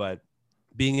 certainly, but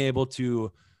being able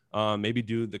to maybe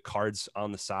do the cards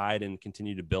on the side and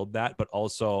continue to build that. But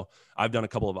also I've done a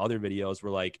couple of other videos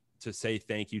where like to say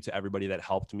thank you to everybody that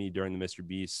helped me during the Mr.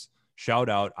 Beast shout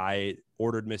out. I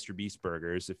ordered Mr. Beast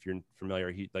burgers. If you're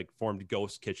familiar, he like formed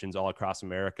ghost kitchens all across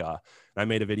America. And I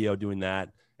made a video doing that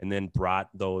and then brought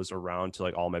those around to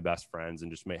like all my best friends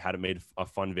and just made a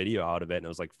fun video out of it. And it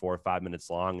was like 4 or 5 minutes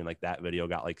long. And like that video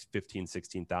got like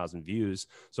 16,000 views.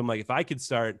 So I'm like, if I could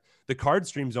start, the card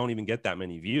streams don't even get that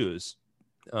many views.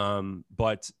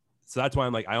 But so that's why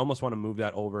I'm like, I almost want to move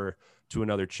that over to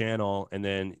another channel and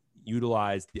then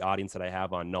utilize the audience that I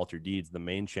have on Melter Deeds, the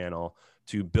main channel,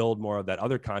 to build more of that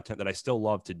other content that I still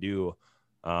love to do.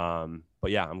 But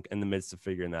yeah, I'm in the midst of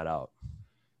figuring that out.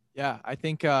 Yeah, I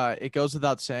think it goes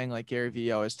without saying, like Gary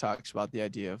Vee always talks about the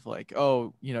idea of like,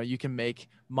 oh, you know, you can make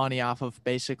money off of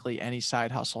basically any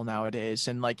side hustle nowadays.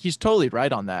 And like, he's totally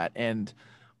right on that.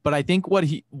 But I think what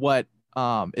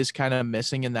is kind of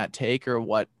missing in that take, or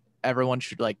what everyone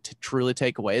should like to truly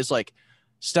take away, is like,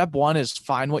 step one is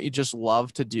find what you just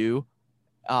love to do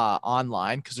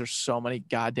online, because there's so many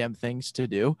goddamn things to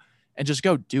do, and just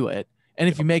go do it. And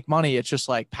if you make money, it's just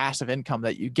like passive income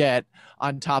that you get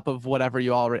on top of whatever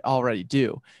you already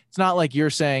do. It's not like you're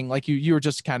saying, like you were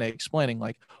just kind of explaining,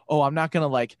 like, oh, I'm not going to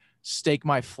like stake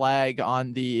my flag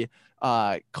on the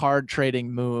card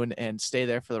trading moon and stay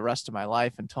there for the rest of my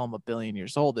life until I'm 1 billion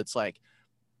years old. It's like,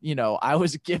 you know, I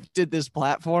was gifted this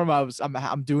platform.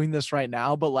 I'm doing this right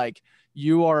now, but like,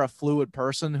 you are a fluid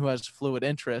person who has fluid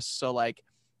interests. So like,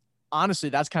 honestly,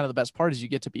 that's kind of the best part, is you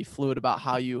get to be fluid about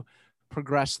how you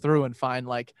progress through and find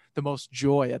like the most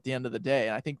joy at the end of the day.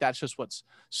 And I think that's just what's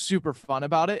super fun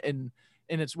about it. And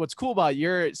it's what's cool about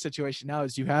your situation now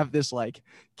is you have this like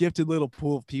gifted little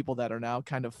pool of people that are now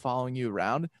kind of following you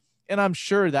around. And I'm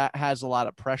sure that has a lot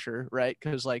of pressure, right?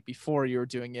 Because like before you were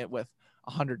doing it with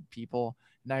 100 people,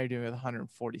 now you're doing it with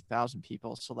 140,000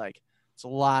 people. So like it's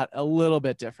a little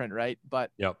bit different, right?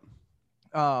 But yep.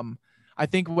 I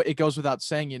think it goes without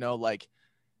saying, you know, like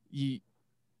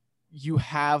you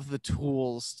have the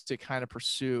tools to kind of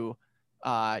pursue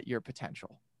your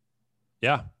potential.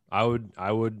 Yeah, I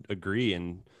would agree.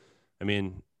 And I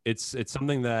mean, it's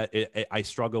something that I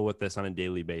struggle with this on a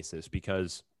daily basis,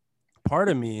 because part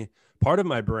of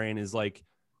my brain is like,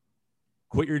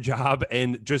 quit your job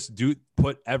and just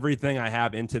put everything I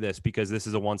have into this, because this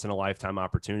is a once in a lifetime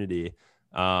opportunity.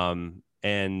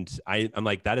 And I'm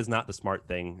like, that is not the smart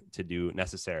thing to do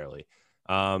necessarily.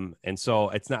 And so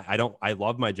it's not, I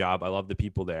love my job. I love the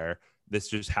people there. This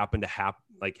just happened to happen.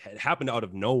 Like, it happened out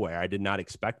of nowhere. I did not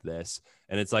expect this.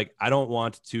 And it's like, I don't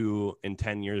want to, in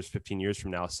 10 years, 15 years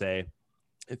from now, say,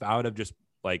 if I would have just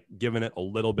like given it a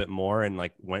little bit more and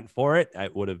like went for it,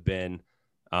 it would have been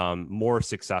more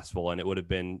successful, and it would have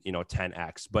been,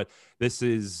 10x. But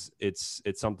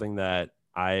it's something that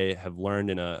I have learned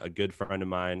in a good friend of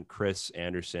mine, Chris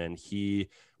Anderson.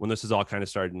 When this is all kind of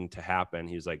starting to happen,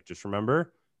 he's like, just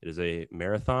remember, it is a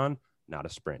marathon, not a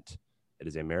sprint. It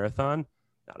is a marathon,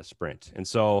 not a sprint. And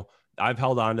so I've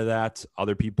held on to that.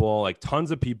 Other people, like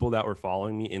tons of people that were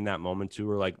following me in that moment too,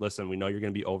 were like, listen, we know you're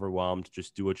going to be overwhelmed.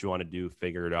 Just do what you want to do.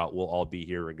 Figure it out. We'll all be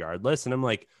here regardless. And I'm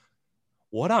like,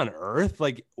 what on earth?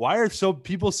 Like, why are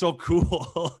people so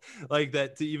cool like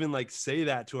that to even like say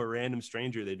that to a random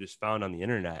stranger they just found on the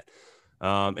internet?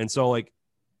 And so like,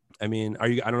 I mean, I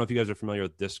don't know if you guys are familiar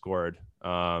with Discord.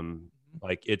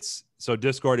 Like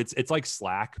Discord, it's like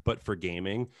Slack, but for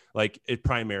gaming. Like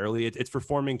it's for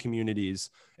forming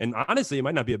communities. And honestly, it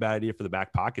might not be a bad idea for the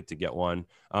back pocket to get one.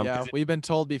 Yeah, we've been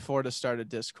told before to start a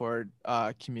Discord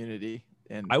community.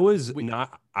 And I was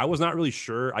not really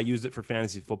sure. I used it for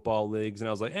fantasy football leagues, and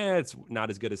I was like, it's not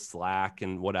as good as Slack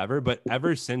and whatever. But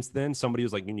ever since then, somebody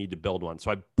was like, you need to build one. So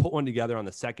I put one together on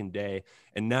the second day,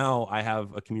 and now I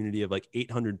have a community of like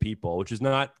 800 people, which is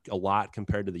not a lot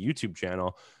compared to the YouTube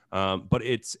channel. But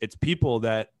it's people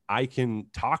that I can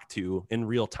talk to in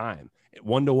real time,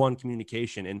 one-to-one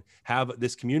communication, and have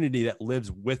this community that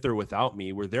lives with or without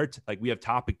me, where they're like, we have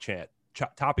topic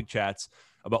chats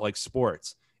about like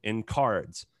sports and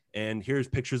cards, and here's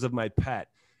pictures of my pet.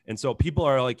 And so people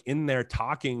are like in there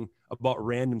talking about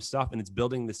random stuff, and it's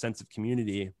building the sense of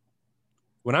community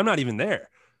when I'm not even there,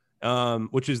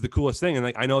 which is the coolest thing. And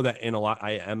like, I know that in a lot,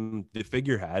 I am the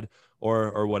figurehead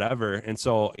or whatever. And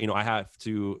so, I have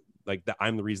to like that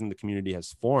I'm the reason the community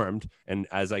has formed. And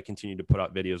as I continue to put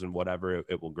out videos and whatever,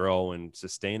 it will grow and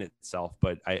sustain itself.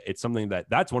 But it's something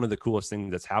that's one of the coolest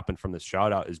things that's happened from this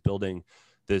shout out is building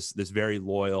this very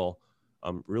loyal,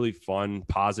 really fun,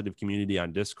 positive community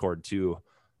on Discord too.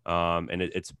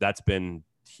 And that's been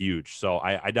huge. So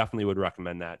I definitely would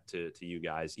recommend that to you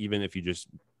guys, even if you just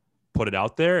put it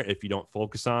out there. If you don't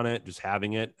focus on it, just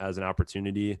having it as an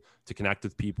opportunity to connect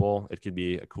with people, it could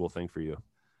be a cool thing for you.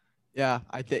 Yeah,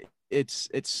 I think it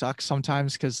sucks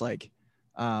sometimes because like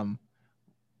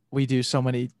we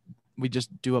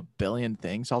just do a billion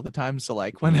things all the time. So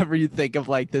like whenever you think of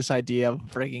like this idea of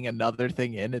bringing another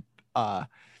thing in,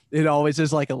 it always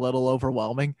is like a little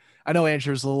overwhelming. I know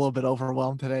Andrew's a little bit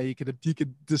overwhelmed today. You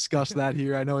could discuss that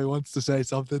here. I know he wants to say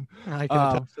something. I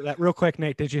can attest to that. Real quick,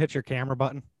 Nate, did you hit your camera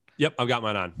button? Yep, I've got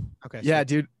mine on. Okay. Yeah,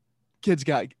 dude. Kids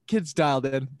dialed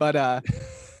in. But I've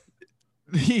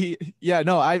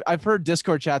heard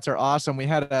Discord chats are awesome. We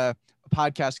had a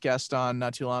podcast guest on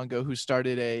not too long ago who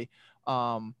started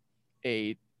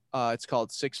it's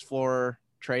called Sixth Floor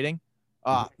Trading.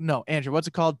 No, Andrew, what's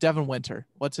it called? Devin Winter.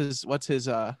 What's his It's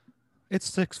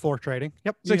 6-4 trading.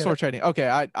 Yep. Sixth Floor Trading. Okay,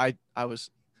 I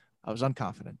was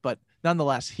unconfident, but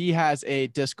nonetheless, he has a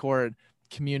Discord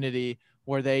community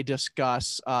where they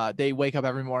discuss they wake up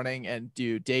every morning and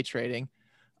do day trading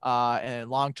and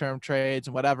long-term trades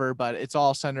and whatever, but it's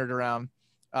all centered around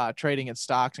trading in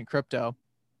stocks and crypto.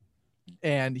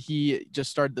 And he just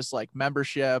started this like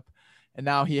membership, and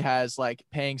now he has like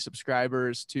paying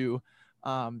subscribers to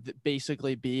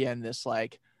basically be in this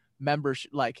like membership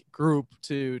like group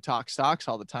to talk stocks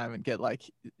all the time and get like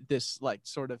this like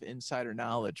sort of insider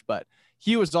knowledge. But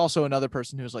he was also another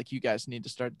person who was like, you guys need to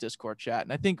start a Discord chat.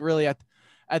 And I think really at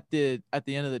the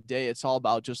end of the day, it's all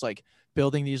about just like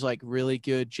building these like really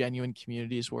good genuine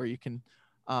communities where you can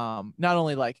not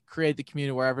only like create the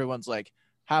community where everyone's like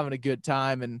having a good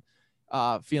time and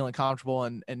feeling comfortable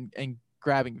and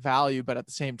grabbing value, but at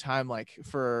the same time, like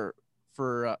for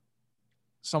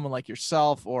someone like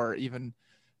yourself, or even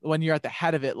when you're at the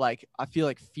head of it, like I feel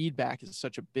like feedback is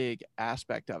such a big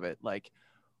aspect of it. Like,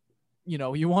 you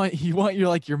know, you want your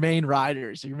like your main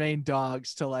riders, your main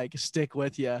dogs to like stick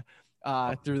with you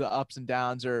through the ups and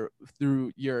downs or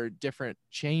through your different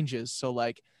changes. So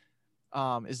like,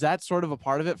 is that sort of a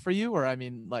part of it for you? Or I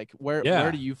mean, like where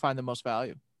do you find the most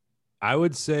value? I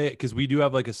would say, because we do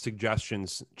have like a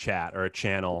suggestions chat or a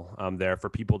channel there for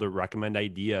people to recommend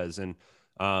ideas, and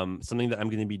something that I'm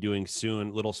going to be doing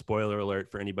soon, little spoiler alert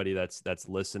for anybody that's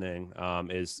listening,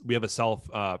 is we have a self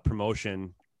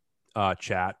promotion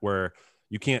chat where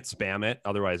you can't spam it.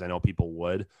 Otherwise, I know people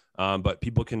would, but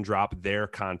people can drop their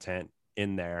content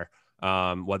in there,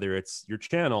 whether it's your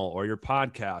channel or your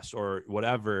podcast or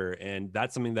whatever. And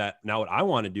that's something that now what I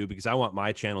want to do, because I want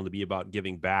my channel to be about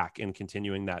giving back and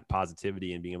continuing that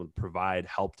positivity and being able to provide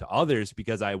help to others,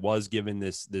 because I was given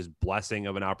this blessing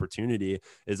of an opportunity,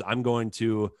 is I'm going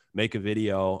to make a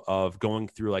video of going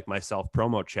through like my self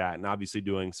promo chat and obviously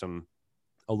doing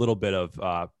a little bit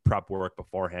of prep work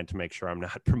beforehand to make sure I'm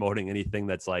not promoting anything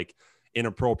that's like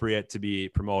inappropriate to be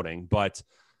promoting. But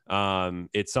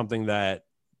it's something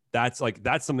that's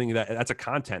a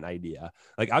content idea.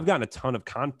 Like I've gotten a ton of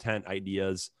content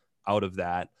ideas out of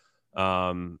that.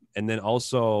 And then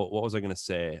also, what was I going to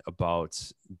say about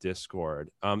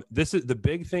Discord? This is the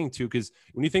big thing too, because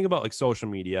when you think about like social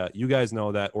media, you guys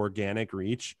know that organic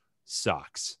reach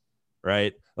sucks,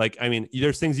 right? Like, I mean,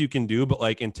 there's things you can do, but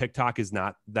like in TikTok is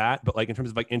not that, but like in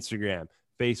terms of like Instagram,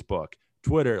 Facebook,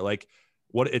 Twitter, like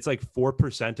it's like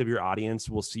 4% of your audience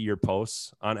will see your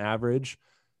posts on average,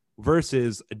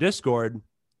 versus a Discord,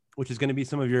 which is going to be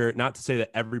some of your, not to say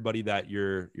that everybody that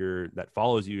that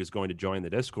follows you is going to join the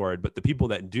Discord, but the people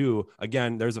that do,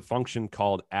 again, there's a function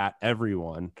called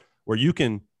 @everyone where you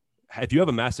can, if you have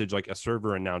a message like a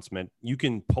server announcement, you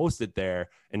can post it there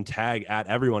and tag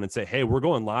 @everyone and say, hey, we're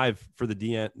going live for the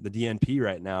DNP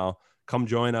right now. Come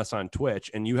join us on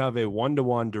Twitch. And you have a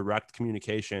one-to-one direct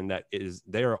communication that is,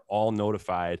 they are all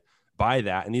notified by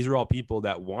that. And these are all people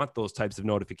that want those types of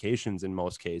notifications in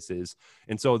most cases.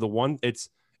 And so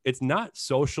it's not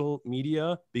social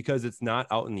media because it's not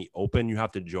out in the open. You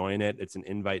have to join it. It's an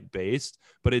invite based,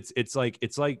 but it's like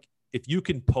if you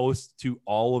could post to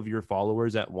all of your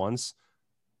followers at once,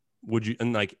 would you,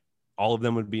 and like all of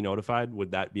them would be notified?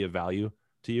 Would that be of value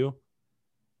to you?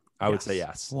 I would say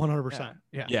yes. 100%.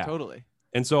 Yeah, Totally.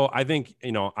 And so I think, I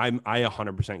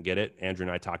 100% get it. Andrew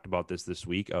and I talked about this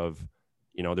week of,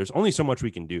 you know, there's only so much we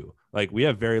can do. Like, we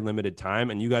have very limited time,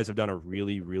 and you guys have done a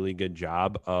really, really good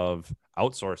job of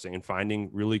outsourcing and finding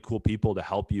really cool people to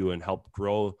help you and help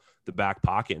grow the back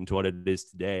pocket into what it is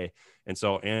today. And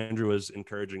so Andrew was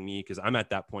encouraging me, because I'm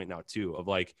at that point now too, of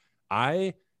like,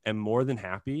 I am more than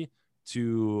happy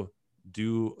to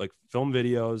do like film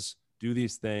videos, do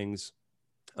these things.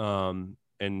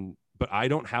 But I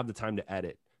don't have the time to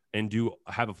edit and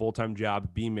have a full-time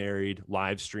job, be married,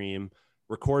 live stream,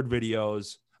 record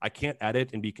videos. I can't edit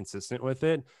and be consistent with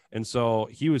it. And so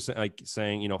he was like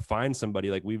saying, you know, find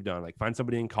somebody like we've done, like find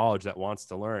somebody in college that wants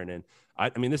to learn. And I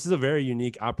mean, this is a very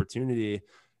unique opportunity.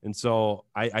 And so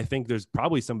I think there's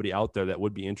probably somebody out there that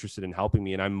would be interested in helping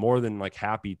me. And I'm more than like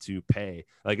happy to pay.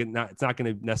 Like, it's not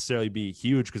going to necessarily be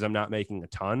huge because I'm not making a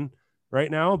ton right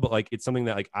now, but like, it's something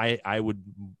that like I would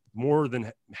more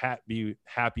than be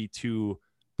happy to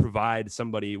provide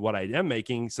somebody what I am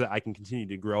making so that I can continue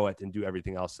to grow it and do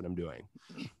everything else that I'm doing.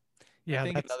 Yeah,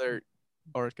 I think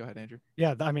or go ahead, Andrew.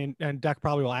 yeah. I mean, and Deck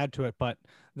probably will add to it, but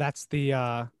that's the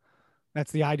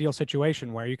ideal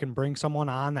situation where you can bring someone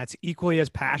on that's equally as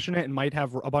passionate and might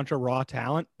have a bunch of raw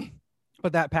talent,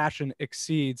 but that passion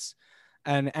exceeds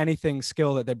and anything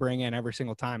skill that they bring in every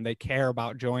single time. They care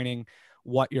about joining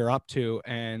what you're up to.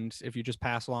 And if you just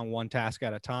pass along one task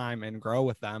at a time and grow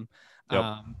with them,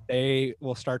 Yep. they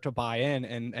will start to buy in.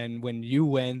 And when you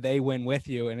win, they win with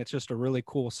you. And it's just a really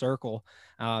cool circle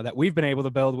that we've been able to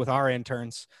build with our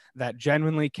interns that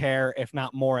genuinely care, if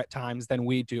not more at times than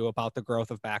we do, about the growth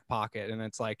of Back Pocket. And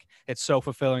it's like, it's so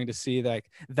fulfilling to see like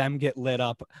them get lit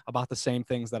up about the same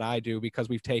things that I do, because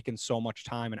we've taken so much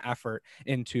time and effort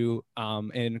into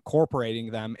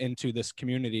incorporating them into this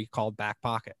community called Back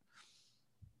Pocket.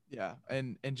 Yeah.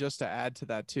 And just to add to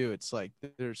that too, it's like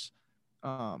there's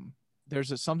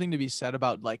something to be said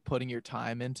about like putting your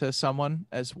time into someone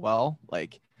as well.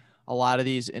 Like a lot of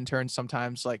these interns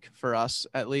sometimes, like for us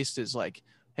at least, is like,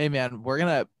 hey man, we're going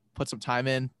to put some time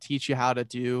in, teach you how to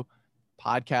do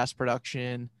podcast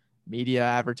production, media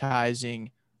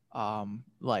advertising,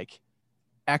 like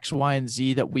X, Y, and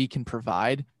Z that we can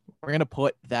provide. We're going to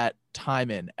put that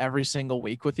time in every single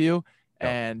week with you. Yep.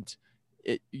 And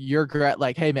you're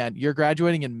like, hey man, you're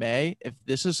graduating in May. If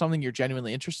this is something you're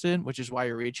genuinely interested in, which is why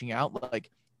you're reaching out, like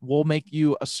we'll make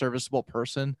you a serviceable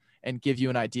person and give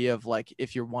you an idea of like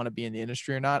if you want to be in the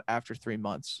industry or not after 3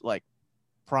 months. Like,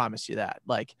 promise you that.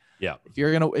 Like, Yeah. if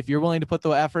you're willing to put the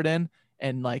effort in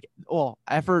and like, well,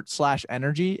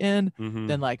 effort/energy in,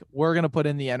 then like we're gonna put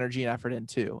in the energy and effort in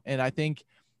too. And I think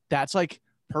that's like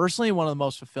personally one of the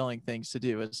most fulfilling things to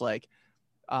do is like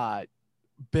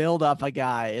build up a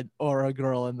guy or a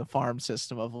girl in the farm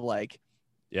system of like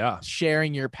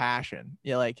sharing your passion.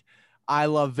 Yeah, like I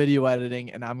love video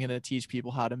editing and I'm gonna teach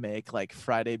people how to make like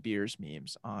Friday beers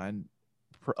memes on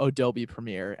Adobe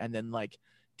Premiere, and then like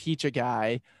teach a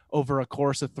guy over a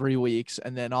course of 3 weeks,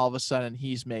 and then all of a sudden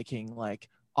he's making like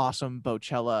awesome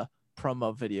Bochella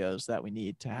promo videos that we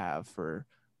need to have for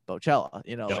Bochella.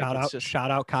 You know, Shout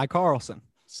out Kai Carlson.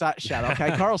 Shout out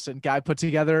Kai Carlson. Guy put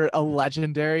together a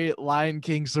legendary Lion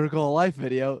King Circle of Life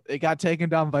video. It got taken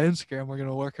down by Instagram. We're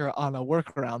gonna work on a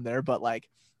workaround there, but like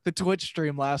the Twitch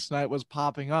stream last night was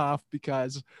popping off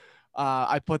because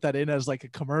I put that in as like a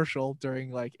commercial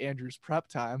during like Andrew's prep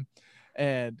time,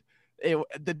 and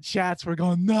the chats were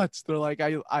going nuts. They're like,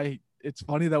 it's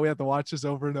funny that we have to watch this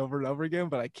over and over and over again,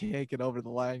 but I can't get over the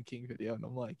Lion King video. And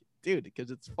I'm like, dude,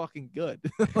 because it's fucking good.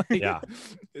 Like, yeah,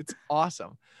 it's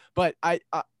awesome. But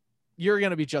you're going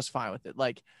to be just fine with it.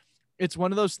 Like, it's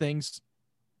one of those things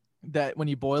that when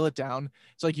you boil it down,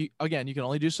 it's like, you can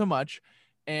only do so much.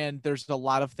 And there's a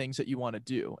lot of things that you want to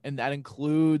do. And that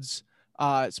includes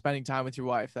spending time with your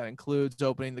wife. That includes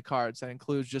opening the cards. That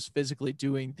includes just physically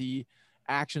doing the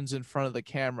actions in front of the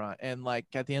camera. And like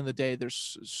at the end of the day,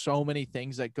 there's so many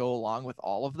things that go along with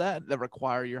all of that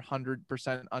require your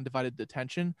 100% undivided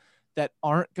attention that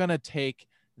aren't going to take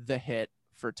the hit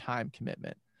for time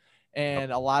commitment.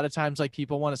 And a lot of times, like,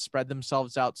 people want to spread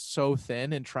themselves out so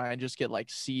thin and try and just get like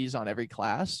C's on every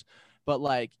class. But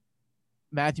like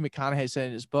Matthew McConaughey said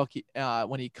in his book,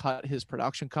 when he cut his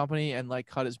production company and like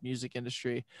cut his music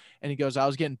industry, and he goes, I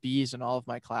was getting B's in all of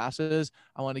my classes.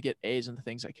 I want to get A's in the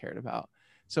things I cared about.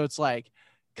 So it's like,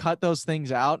 cut those things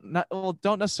out.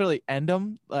 Don't necessarily end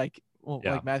them like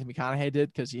Matthew McConaughey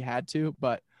did, because he had to,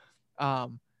 but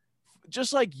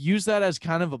just like use that as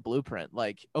kind of a blueprint.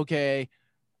 Like, okay,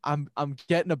 I'm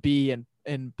getting a B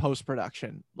in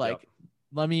post-production. Like,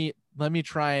 let me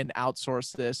try and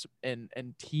outsource this and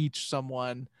teach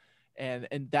someone.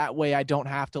 And that way I don't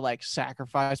have to like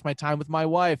sacrifice my time with my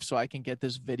wife so I can get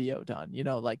this video done,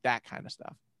 like that kind of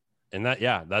stuff. And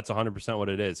that's 100% what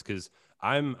it is. Cause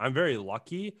I'm very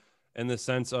lucky in the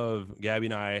sense of Gabby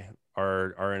and I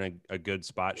are in a good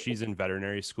spot. She's in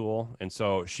veterinary school, and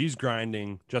so she's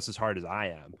grinding just as hard as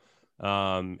I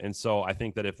am. And so I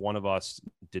think that if one of us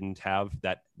didn't have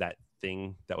that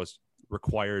thing that was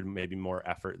required maybe more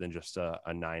effort than just a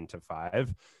 9 to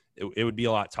 5, it would be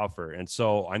a lot tougher. And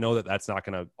so I know that that's not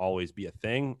going to always be a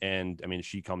thing. And I mean,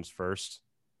 she comes first,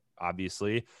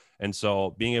 obviously. And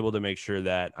so being able to make sure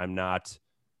that I'm not,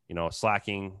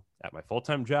 slacking at my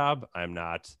full-time job, I'm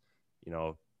not,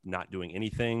 not doing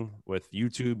anything with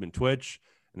YouTube and Twitch,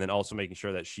 and then also making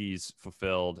sure that she's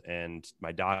fulfilled and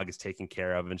my dog is taken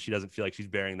care of and she doesn't feel like she's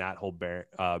bearing that whole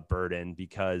burden,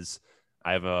 because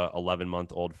I have a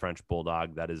 11-month-old French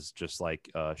bulldog that is just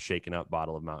like a shaken up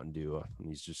bottle of Mountain Dew, and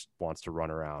he just wants to run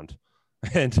around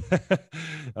and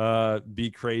be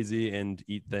crazy and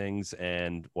eat things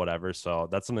and whatever. So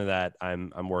that's something that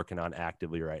I'm working on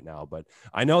actively right now, but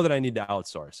I know that I need to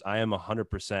outsource. I am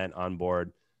 100% on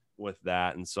board with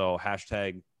that. And so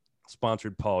hashtag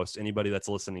sponsored post, anybody that's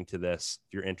listening to this,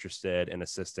 if you're interested in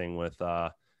assisting with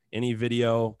any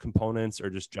video components or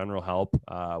just general help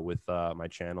with my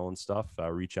channel and stuff,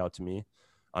 reach out to me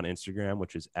on Instagram,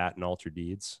 which is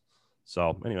 @NalterDeeds.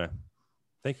 So anyway,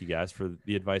 thank you guys for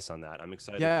the advice on that. I'm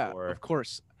excited. Yeah, for of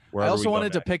course. I wherever also we go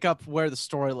wanted to next. pick up where the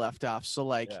story left off. So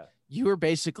like Yeah. you were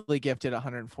basically gifted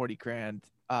 140 grand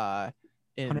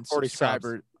in 140 subs.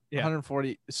 subscriber, Yeah.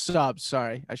 140 subs.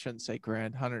 Sorry, I shouldn't say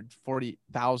grand,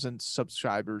 140,000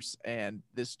 subscribers. And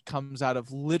this comes out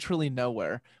of literally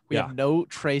nowhere. We Yeah. have no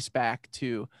trace back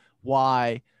to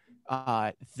why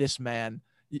this man,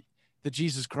 the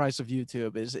Jesus Christ of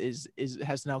YouTube is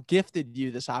has now gifted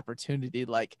you this opportunity.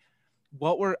 Like,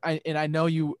 I know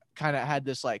you kind of had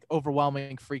this like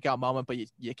overwhelming freak out moment, but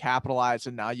you capitalized,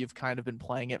 and now you've kind of been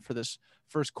playing it for this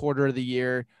first quarter of the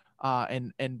year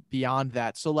and beyond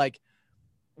that. So like,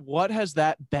 what has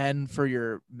that been for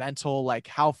your mental? Like,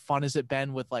 how fun has it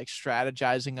been with like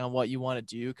strategizing on what you want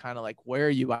to do? Kind of like, where are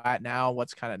you at now?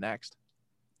 What's kind of next?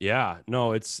 Yeah,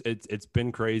 no, it's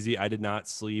been crazy. I did not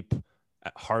sleep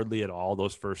hardly at all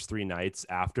those first 3 nights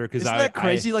after, because Isn't that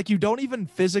crazy? Like, you don't even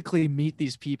physically meet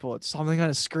these people. It's something on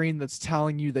a screen that's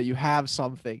telling you that you have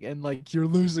something, and like you're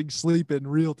losing sleep in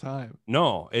real time.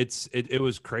 No, it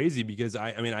was crazy because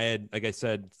I mean, I had, like I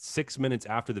said, 6 minutes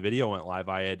after the video went live,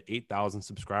 I had 8,000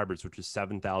 subscribers, which is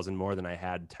 7,000 more than I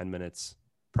had 10 minutes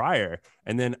prior.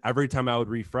 And then every time I would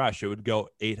refresh, it would go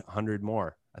 800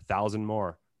 more, 1,000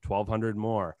 more, 1,200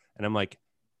 more. And I'm like,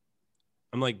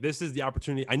 this is the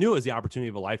opportunity. I knew it was the opportunity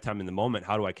of a lifetime in the moment.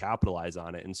 How do I capitalize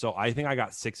on it? And so I think I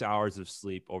got 6 hours of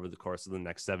sleep over the course of the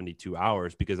next 72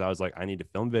 hours because I was like, I need to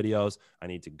film videos. I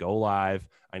need to go live.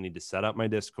 I need to set up my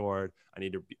Discord.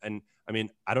 And I mean,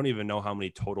 I don't even know how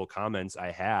many total comments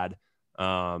I had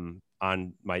on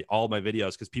all my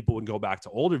videos, because people would go back to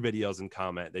older videos and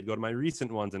comment. They'd go to my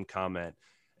recent ones and comment.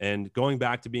 And going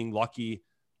back to being lucky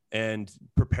and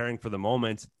preparing for the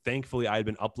moment, thankfully I had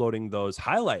been uploading those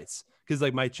highlights, because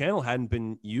like my channel hadn't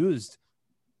been used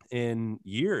in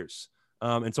years.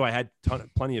 And so I had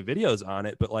plenty of videos on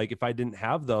it, but like, if I didn't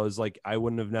have those, like I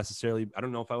wouldn't have necessarily, I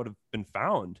don't know if I would have been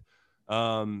found.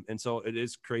 And so it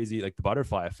is crazy, like the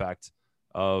butterfly effect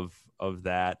of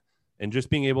that. And just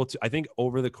being able to, I think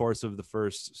over the course of the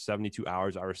first 72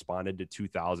 hours, I responded to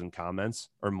 2,000 comments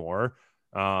or more.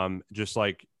 Just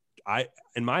like,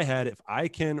 in my head, if I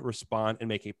can respond and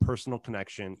make a personal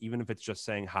connection, even if it's just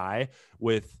saying hi,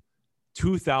 with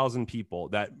 2,000 people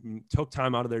that took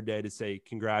time out of their day to say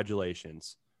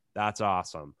congratulations, that's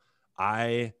awesome.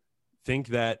 I think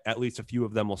that at least a few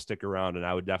of them will stick around, and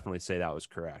I would definitely say that was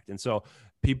correct. And so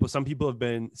some people have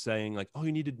been saying like, oh,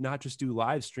 you need to not just do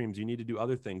live streams, you need to do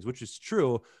other things, which is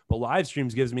true, but live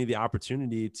streams gives me the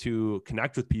opportunity to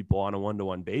connect with people on a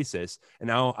one-to-one basis. And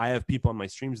now I have people on my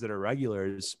streams that are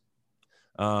regulars,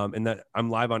 and that I'm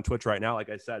live on Twitch right now, like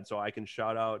I said, so I can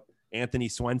shout out Anthony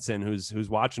Swenson, who's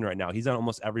watching right now. He's on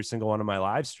almost every single one of my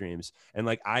live streams. And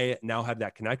like, I now have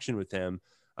that connection with him,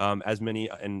 with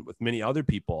many other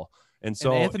people. And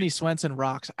so Anthony Swenson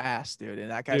rocks ass, dude.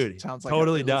 And that guy sounds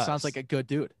like a good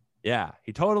dude. Yeah,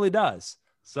 he totally does.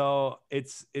 So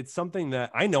it's something that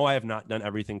I know I have not done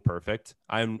everything perfect.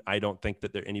 I don't think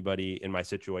that anybody in my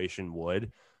situation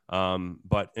would.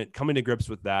 But coming to grips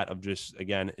with that, of just,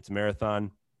 again, it's a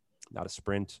marathon, not a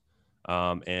sprint.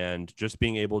 And just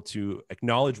being able to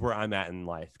acknowledge where I'm at in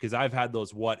life, because I've had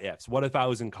those what ifs. What if I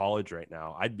was in college right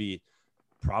now? I'd be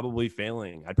probably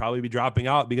failing. I'd probably be dropping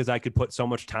out because I could put so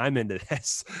much time into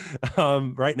this.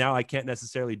 Right now, I can't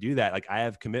necessarily do that. Like, I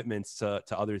have commitments to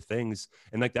other things,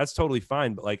 and like, that's totally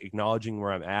fine. But like, acknowledging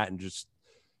where I'm at and just,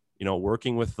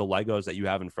 working with the Legos that you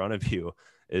have in front of you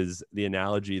is the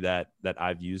analogy that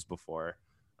I've used before.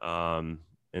 And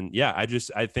yeah,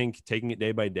 I think taking it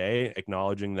day by day,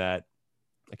 acknowledging that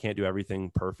I can't do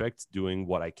everything perfect, doing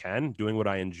what I can, doing what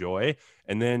I enjoy.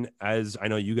 And then, as I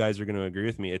know you guys are going to agree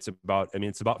with me, it's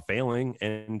about failing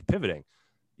and pivoting.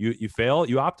 You fail,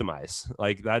 you optimize.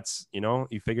 Like that's,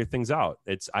 you figure things out.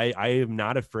 I am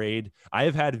not afraid. I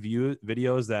have had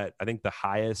videos that I think the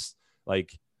highest,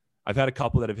 like I've had a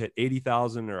couple that have hit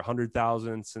 80,000 or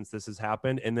 100,000 since this has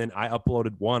happened. And then I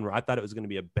uploaded one where I thought it was going to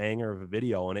be a banger of a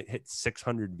video and it hit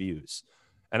 600 views.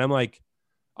 And I'm like,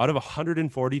 out of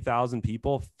 140,000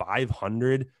 people,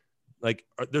 500, like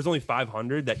there's only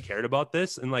 500 that cared about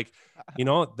this. And like,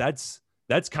 that's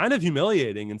kind of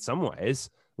humiliating in some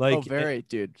ways. Like, very,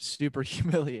 dude, super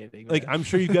humiliating. Like, man. I'm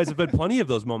sure you guys have had plenty of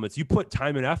those moments. You put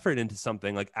time and effort into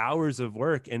something, like hours of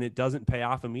work, and it doesn't pay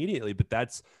off immediately,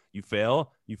 but you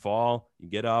fail, you fall, you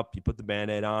get up, you put the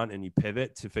Band-Aid on, and you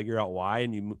pivot to figure out why,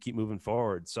 and you keep moving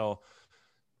forward. So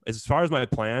as far as my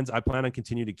plans, I plan on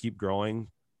continue to keep growing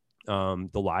the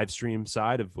live stream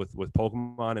side of with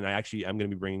Pokemon. And I'm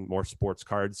going to be bringing more sports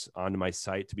cards onto my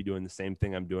site to be doing the same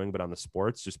thing I'm doing, but on the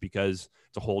sports, just because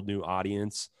it's a whole new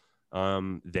audience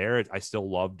there. I still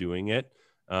love doing it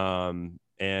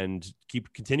and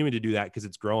keep continuing to do that because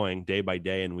it's growing day by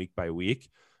day and week by week.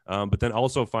 But then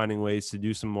also finding ways to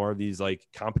do some more of these like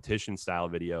competition style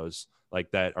videos like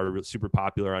that are super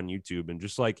popular on YouTube. And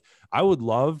just like, I would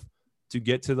love to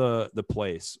get to the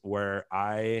place where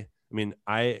I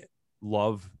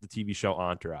love the TV show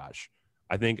Entourage.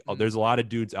 I think there's a lot of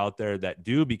dudes out there that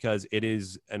do, because it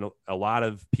is a lot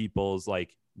of people's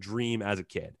like dream as a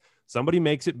kid. Somebody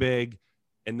makes it big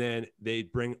and then they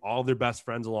bring all their best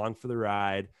friends along for the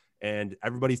ride and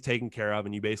everybody's taken care of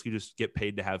and you basically just get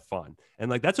paid to have fun. And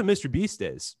like, that's what Mr. Beast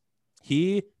is.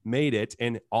 He made it,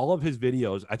 and all of his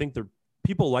videos, I think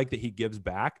people like that he gives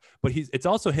back, but it's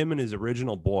also him and his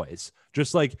original boys,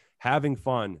 just like having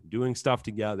fun, doing stuff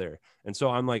together. And so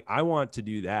I'm like, I want to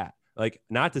do that. Like,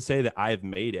 not to say that I've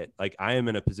made it. Like, I am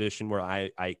in a position where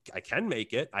I can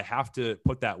make it. I have to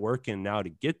put that work in now to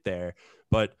get there.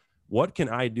 But what can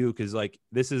I do? Because like,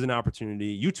 this is an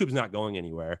opportunity. YouTube's not going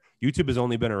anywhere. YouTube has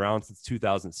only been around since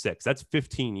 2006. That's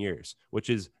 15 years, which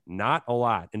is not a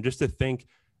lot. And just to think,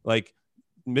 like,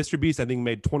 Mr. Beast, I think,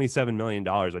 made $27 million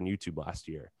on YouTube last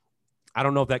year. I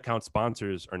don't know if that counts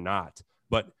sponsors or not,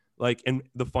 but like, and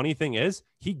the funny thing is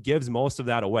he gives most of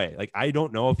that away. Like, I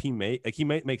don't know if he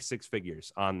might make six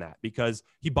figures on that because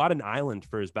he bought an island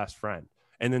for his best friend.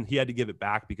 And then he had to give it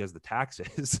back because the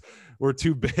taxes were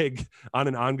too big on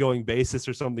an ongoing basis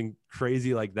or something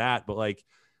crazy like that. But like,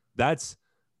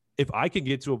 if I could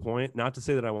get to a point, not to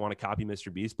say that I want to copy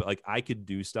Mr. Beast, but like, I could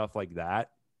do stuff like that.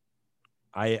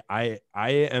 I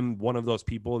am one of those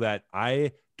people that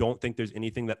I don't think there's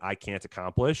anything that I can't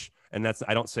accomplish. And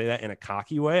I don't say that in a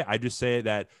cocky way. I just say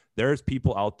that there's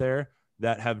people out there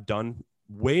that have done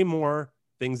way more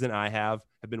things than I have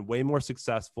been way more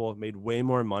successful, have made way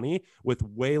more money with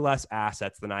way less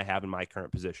assets than I have in my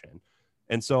current position.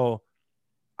 And so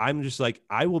I'm just like,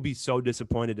 I will be so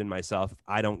disappointed in myself if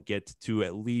I don't get to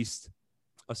at least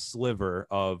a sliver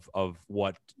of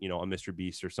what, a Mr.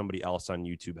 Beast or somebody else on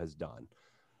YouTube has done.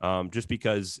 Just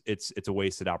because it's a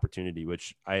wasted opportunity,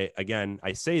 which I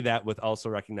say that with also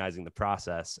recognizing the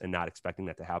process and not expecting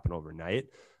that to happen overnight.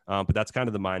 But that's kind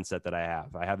of the mindset that I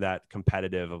have. I have that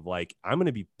competitive of like, I'm going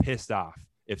to be pissed off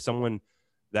if someone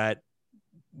that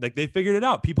like they figured it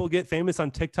out. People get famous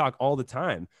on TikTok all the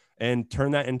time and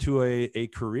turn that into a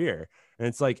career. And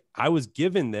it's like, I was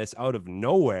given this out of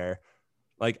nowhere.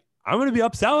 Like, I'm going to be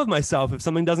upset with myself if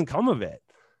something doesn't come of it.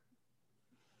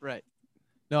 Right.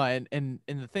 No, and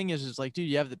the thing is like, dude,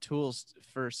 you have the tools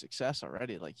for success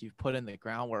already. Like, you've put in the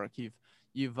groundwork.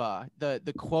 You've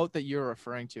the quote that you're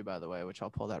referring to, by the way, which I'll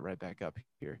pull that right back up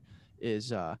here,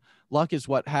 is luck is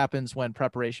what happens when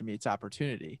preparation meets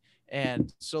opportunity.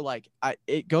 And so like,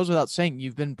 it goes without saying,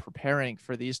 you've been preparing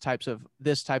for this type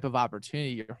of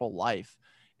opportunity your whole life.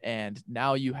 And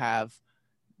now you have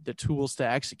the tools to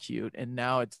execute. And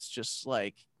now it's just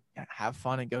like, have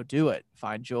fun and go do it.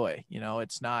 Find joy.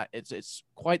 It's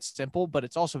quite simple, but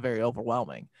it's also very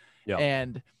overwhelming. Yeah.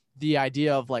 And the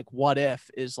idea of like, what if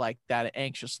is like that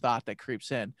anxious thought that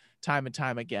creeps in time and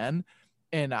time again.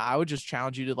 And I would just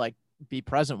challenge you to like be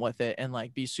present with it and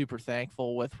like be super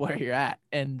thankful with where you're at.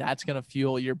 And that's going to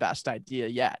fuel your best idea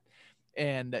yet.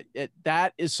 And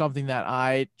that is something that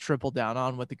I triple down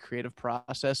on with the creative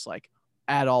process, like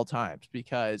at all times,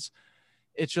 because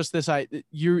it's just this, I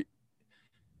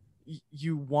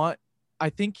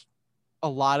think a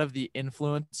lot of the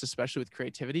influence, especially with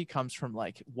creativity, comes from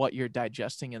like what you're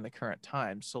digesting in the current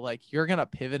time. So like you're going to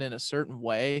pivot in a certain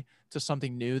way to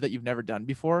something new that you've never done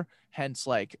before. Hence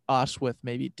like us with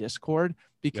maybe Discord,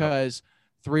 because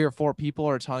 3 or 4 people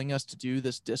are telling us to do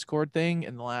this Discord thing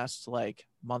in the last like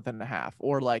month and a half,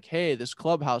 or like, hey, this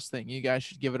Clubhouse thing, you guys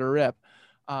should give it a rip.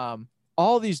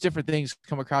 All these different things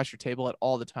come across your table at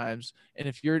all the times. And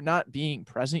if you're not being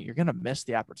present, you're going to miss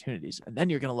the opportunities. And then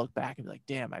you're going to look back and be like,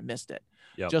 damn, I missed it.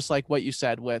 Yep. Just like what you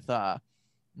said with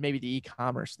maybe the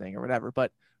e-commerce thing or whatever.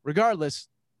 But regardless,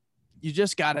 you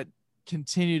just got to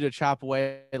continue to chop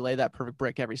away, lay that perfect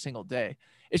brick every single day.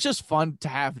 It's just fun to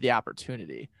have the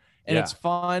opportunity. And it's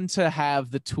fun to have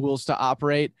the tools to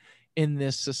operate in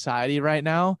this society right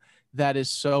now that is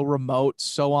so remote,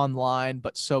 so online,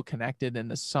 but so connected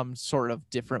in some sort of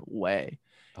different way.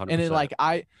 100%. And it, like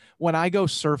when I go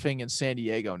surfing in San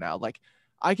Diego now, like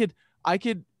I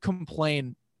could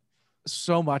complain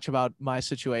so much about my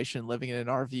situation living in an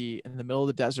RV in the middle of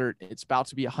the desert. It's about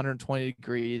to be 120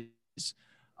 degrees.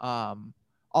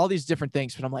 All these different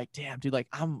things, but I'm like, damn, dude, like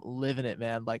I'm living it,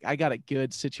 man. Like I got a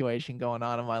good situation going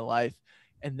on in my life.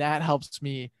 And that helps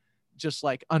me just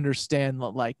like understand that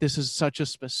like this is such a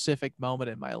specific moment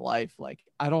in my life. Like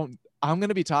I'm going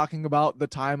to be talking about the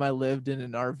time I lived in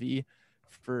an RV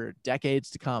for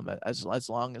decades to come, as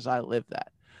long as I live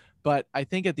that. But I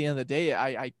think at the end of the day,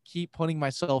 I keep putting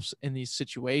myself in these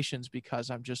situations because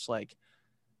I'm just like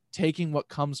taking what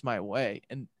comes my way.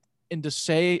 And to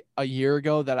say a year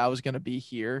ago that I was going to be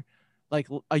here, like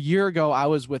a year ago, I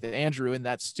was with Andrew in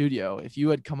that studio. If you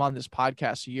had come on this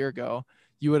podcast a year ago,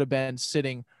 you would have been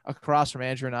sitting across from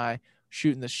Andrew and I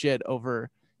shooting the shit over,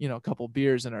 a couple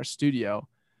beers in our studio.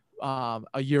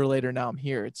 A year later, now I'm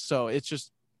here. It's so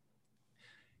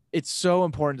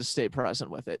important to stay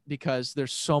present with it because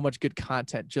there's so much good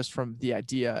content just from the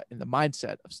idea and the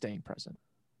mindset of staying present.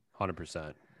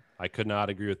 100%. I could not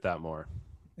agree with that more.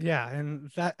 Yeah,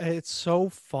 and that it's so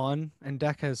fun. And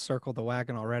Deck has circled the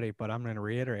wagon already, but I'm going to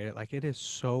reiterate it. Like it is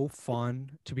so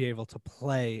fun to be able to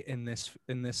play in this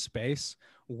space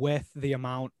with the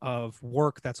amount of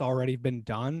work that's already been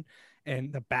done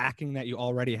and the backing that you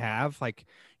already have. Like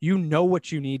you know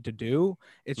what you need to do.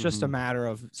 It's just a matter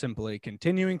of simply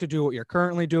continuing to do what you're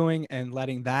currently doing and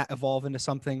letting that evolve into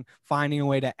something, finding a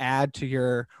way to add to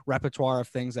your repertoire of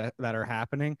things that are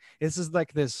happening. This is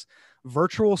like this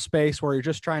virtual space where you're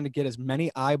just trying to get as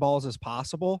many eyeballs as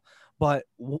possible, but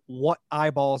which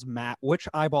eyeballs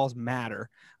matter,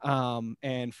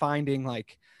 and finding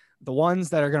like the ones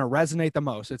that are going to resonate the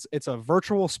most. It's a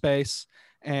virtual space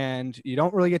and you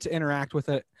don't really get to interact with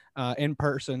it in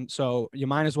person, so you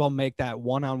might as well make that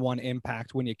one-on-one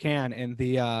impact when you can. And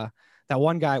that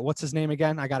one guy, what's his name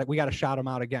again? We got to shout him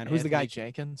out again. Who's the guy?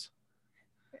 Jenkins.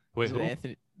 Wait, Is it who?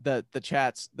 Anthony? The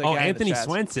chats. The Oh, guy in the Anthony chats.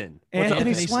 Swenson. Anthony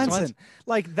Anthony Swenson. Swenson.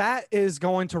 Like that is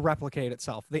going to replicate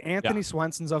itself. The Anthony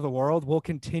Swensons of the world will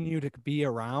continue to be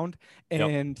around,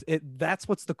 and that's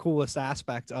what's the coolest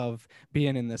aspect of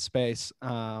being in this space.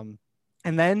 And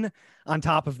then on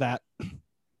top of that,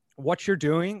 what you're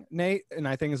doing, Nate, and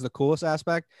I think is the coolest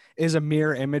aspect, is a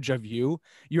mirror image of you.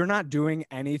 You're not doing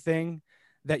anything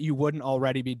that you wouldn't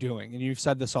already be doing, and you've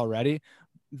said this already.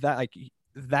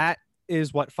 That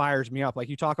is what fires me up. Like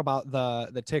you talk about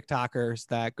the TikTokers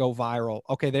that go viral.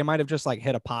 Okay, they might have just like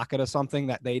hit a pocket of something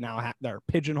that they now they're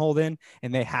pigeonholed in,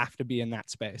 and they have to be in that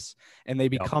space, and they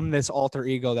become this alter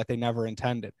ego that they never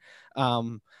intended.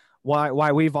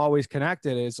 Why we've always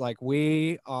connected is like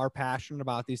we are passionate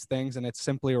about these things, and it's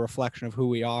simply a reflection of who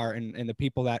we are, and the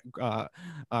people that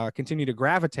continue to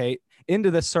gravitate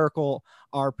into this circle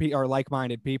are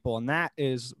like-minded people, and that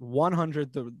is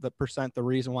 100% the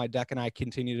reason why Deck and I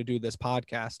continue to do this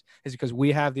podcast, is because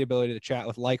we have the ability to chat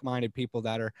with like-minded people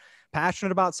that are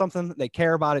passionate about something, they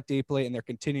care about it deeply, and they're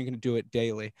continuing to do it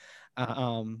daily.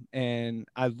 And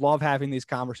I love having these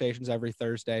conversations every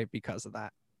Thursday because of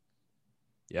that.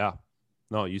 Yeah,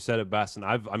 no, you said it best. And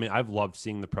I've loved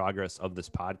seeing the progress of this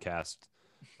podcast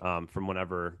from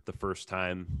whenever the first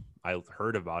time I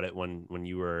heard about it when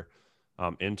you were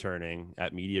interning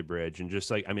at Media Bridge, and just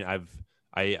like,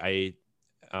 I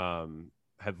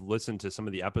have listened to some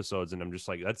of the episodes, and I'm just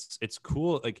like, it's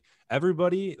cool. Like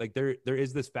everybody, like there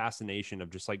is this fascination of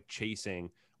just like chasing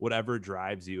whatever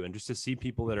drives you, and just to see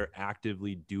people that are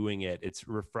actively doing it, it's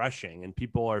refreshing, and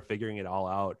people are figuring it all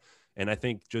out. And I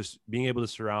think just being able to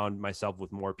surround myself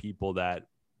with more people that,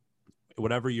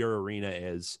 whatever your arena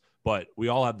is, but we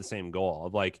all have the same goal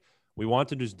of like, we want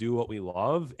to just do what we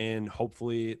love. And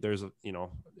hopefully there's,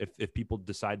 if people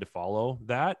decide to follow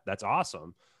that, that's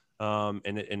awesome. And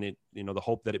it, the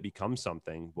hope that it becomes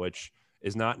something, which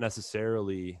is not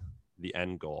necessarily the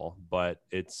end goal, but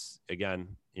it's,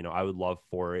 again, you know, I would love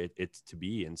for it to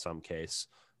be in some case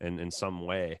and in some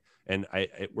way. And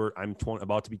I'm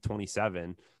about to be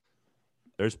 27.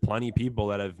 There's plenty of people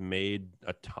that have made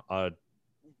a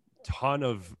ton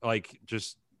of like,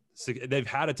 just they've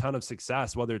had a ton of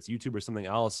success, whether it's YouTube or something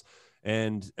else.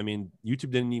 And I mean,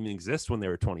 YouTube didn't even exist when they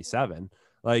were 27.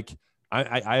 Like,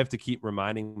 I have to keep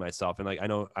reminding myself. And like, I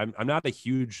know I'm not a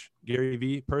huge Gary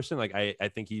Vee person. Like I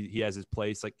think he has his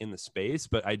place like in the space,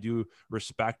 but I do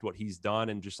respect what he's done,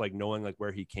 and just like knowing like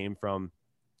where he came from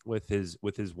with his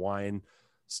wine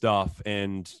stuff.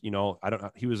 And, you know,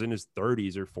 he was in his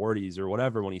 30s or 40s or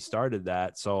whatever when he started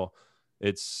that. So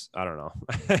it's, I don't know.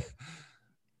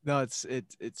 No,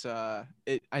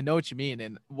 I know what you mean.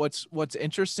 And what's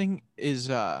interesting is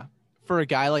for a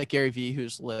guy like Gary Vee,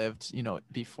 who's lived, you know,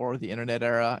 before the internet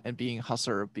era and being a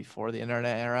hustler before the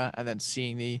internet era, and then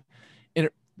seeing the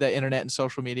internet and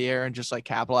social media era and just like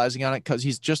capitalizing on it, because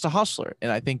he's just a hustler.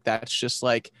 And I think that's just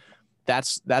like,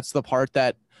 that's the part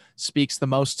that speaks the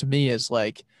most to me, is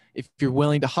like, if you're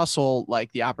willing to hustle,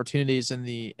 like the opportunities and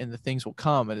the things will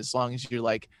come. And as long as you're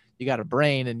like, you got a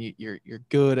brain and you're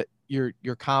good,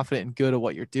 you're confident and good at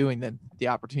what you're doing, then the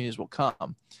opportunities will come.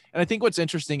 And I think what's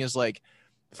interesting is like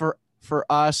for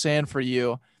us and for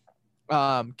you,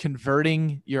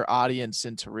 converting your audience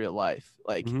into real life.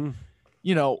 Like,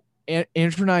 you know,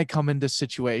 Andrew and I come into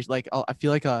situations like, I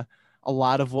feel like a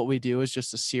lot of what we do is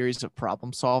just a series of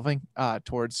problem solving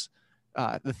towards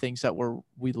the things that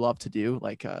we love to do,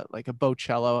 like a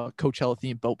Coachella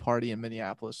themed boat party in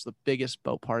Minneapolis, the biggest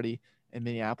boat party in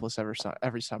Minneapolis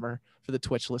every summer. For the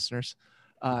Twitch listeners,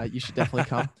 you should definitely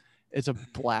come. It's a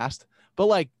blast. But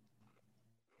like,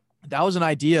 that was an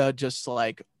idea just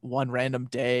like one random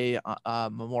day,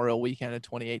 Memorial weekend of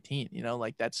 2018. You know,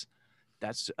 like that's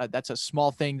a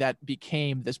small thing that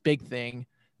became this big thing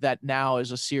that now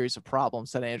is a series of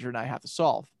problems that Andrew and I have to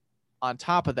solve. On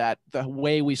top of that, the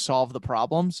way we solve the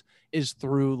problems is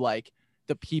through like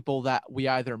the people that we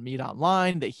either meet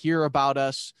online, they hear about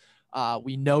us,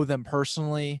 we know them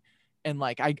personally. And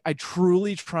like, I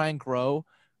truly try and grow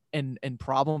and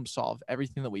problem solve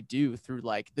everything that we do through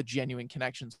like the genuine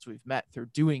connections we've met through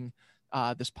doing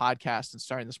this podcast and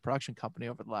starting this production company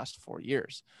over the last 4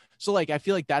 years. So like, I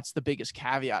feel like that's the biggest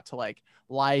caveat to like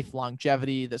life,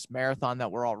 longevity, this marathon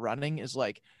that we're all running, is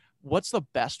like, what's the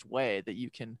best way that you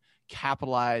can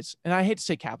capitalize? And I hate to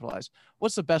say capitalize,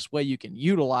 what's the best way you can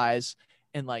utilize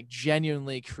and like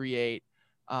genuinely create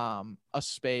a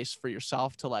space for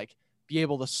yourself to like be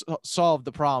able to solve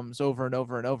the problems over and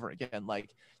over and over again. Like,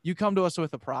 you come to us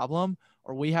with a problem,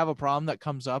 or we have a problem that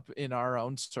comes up in our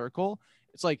own circle.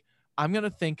 It's like, I'm going to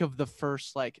think of the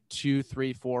first like 2,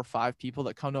 3, 4, 5 people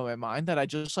that come to my mind that I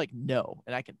just like know,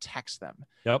 and I can text them.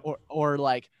 Yep. Or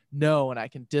like know, and I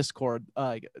can Discord,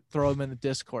 throw them in the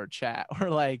Discord chat,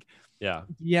 or like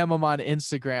DM them on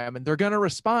Instagram, and they're going to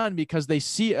respond because they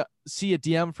see a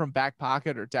DM from Back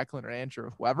Pocket or Declan or Andrew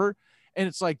or whoever. And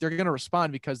it's like, they're going to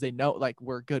respond because they know like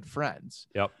we're good friends.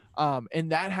 Yep.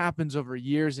 And that happens over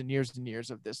years and years and years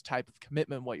of this type of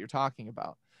commitment, what you're talking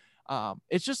about.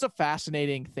 It's just a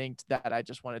fascinating thing that I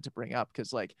just wanted to bring up,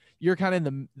 because like, you're kind of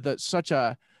in the such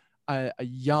a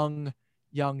young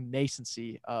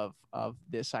nascency of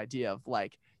this idea of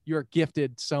like, you're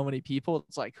gifted so many people.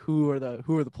 It's like, who are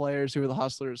the players, who are the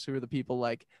hustlers, who are the people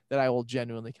like that I will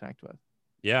genuinely connect with.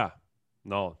 Yeah.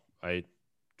 No, I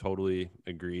totally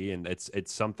agree. And it's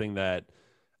something that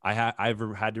I've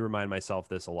had to remind myself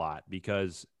this a lot,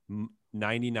 because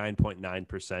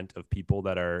 99.9% of people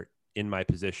that are in my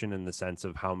position, in the sense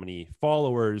of how many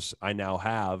followers I now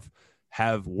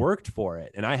have worked for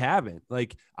it, and I haven't.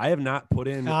 Like, I have not put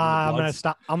in. I'm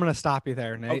gonna stop you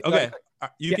there, Nate. Okay,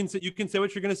 you can say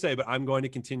what you're gonna say, but I'm going to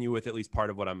continue with at least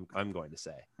part of what I'm going to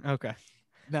say. Okay.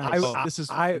 Nice. This is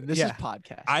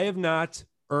podcast. I have not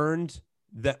earned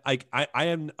that. Like, I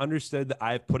have understood that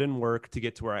I've put in work to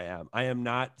get to where I am. I am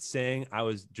not saying I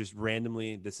was just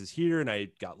randomly, this is here and I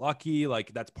got lucky.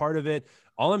 Like, that's part of it.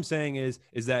 All I'm saying is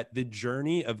that the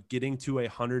journey of getting to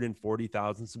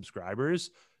 140,000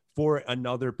 subscribers for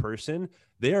another person,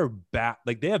 they are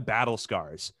they have battle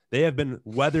scars. They have been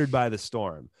weathered by the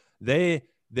storm. They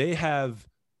have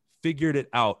figured it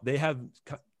out. They have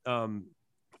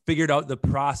figured out the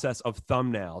process of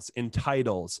thumbnails and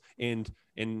titles and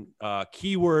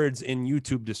keywords in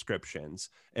YouTube descriptions,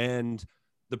 and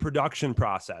the production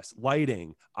process,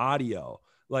 lighting, audio.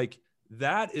 Like,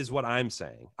 that is what I'm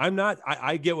saying.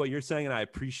 I get what you're saying, and I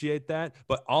appreciate that.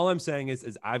 But all I'm saying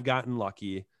is I've gotten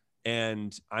lucky,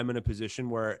 and I'm in a position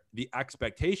where the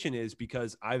expectation is,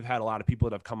 because I've had a lot of people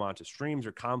that have come onto streams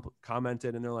or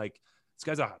commented, and they're like,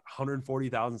 this guy's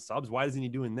 140,000 subs. Why isn't he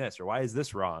doing this? Or why is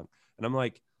this wrong? And I'm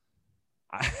like,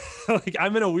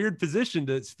 I'm in a weird position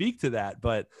to speak to that,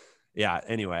 but yeah,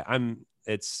 anyway,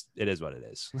 it is what it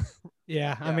is.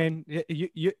 Yeah, I Yeah. mean,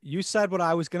 you said what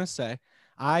I was gonna say.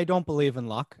 I don't believe in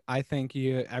luck. I think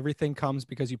everything comes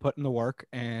because you put in the work,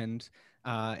 and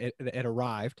it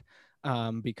arrived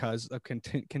because of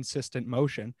consistent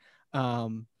motion.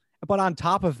 But on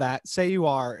top of that, say you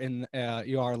are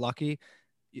lucky,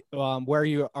 where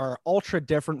you are ultra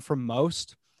different from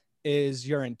most is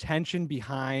your intention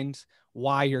behind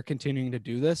why you're continuing to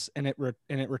do this, and it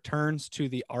returns to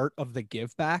the art of the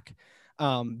give back.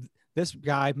 This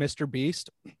guy, Mr. Beast,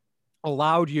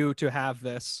 allowed you to have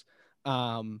this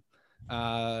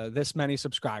many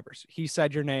subscribers. He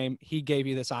said your name. He gave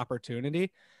you this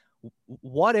opportunity.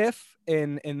 What if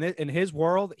in his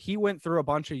world he went through a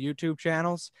bunch of YouTube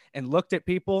channels and looked at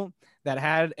people that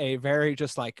had a very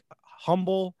just like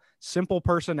humble, simple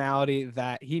personality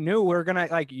that he knew we're gonna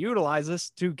like utilize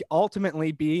this to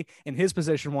ultimately be in his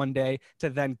position one day to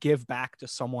then give back to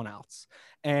someone else.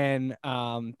 And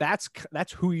that's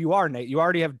who you are, Nate. You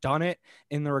already have done it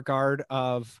in the regard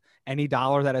of any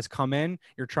dollar that has come in.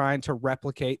 You're trying to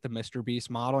replicate the Mr.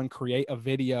 Beast model and create a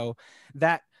video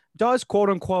that does quote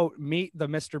unquote meet the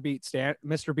Mr.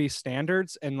 Beast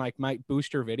standards and like might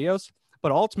boost your videos.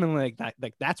 But ultimately,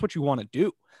 that's what you want to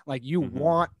do. Like you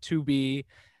want to be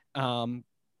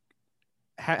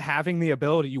having the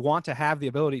ability, you want to have the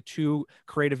ability to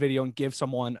create a video and give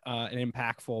someone an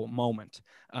impactful moment.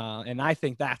 And I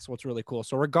think that's what's really cool.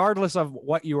 So regardless of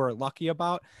what you are lucky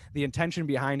about, the intention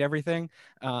behind everything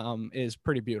is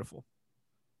pretty beautiful.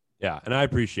 Yeah. And I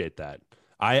appreciate that.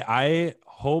 I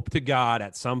hope to God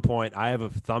at some point I have a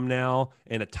thumbnail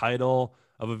and a title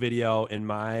of a video in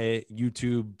my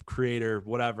YouTube creator,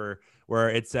 whatever, where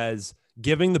it says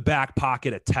giving the back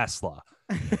pocket a Tesla.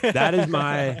 That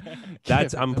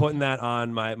is I'm putting that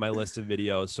on my list of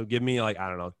videos. So give me like, I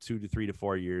don't know, 2 to 3 to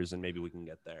 4 years and maybe we can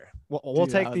get there. We'll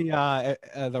take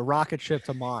the rocket ship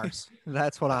to Mars.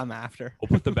 That's what I'm after.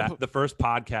 We'll put the first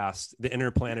podcast, the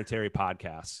interplanetary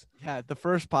podcast. Yeah, the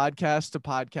first podcast to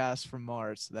podcast from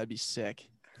Mars. That'd be sick.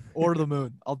 Or the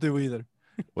moon. I'll do either.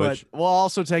 But we'll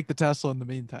also take the Tesla in the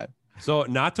meantime. So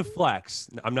not to flex,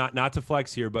 I'm not to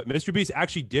flex here, but Mr. Beast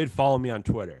actually did follow me on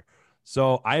Twitter.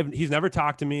 So he's never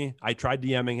talked to me. I tried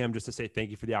DMing him just to say thank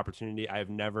you for the opportunity. I have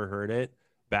never heard it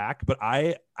back, but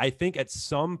I think at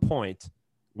some point,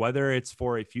 whether it's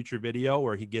for a future video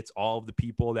where he gets all of the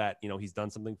people that, you know, he's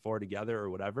done something for together or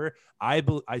whatever, I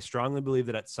strongly believe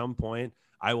that at some point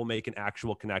I will make an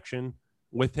actual connection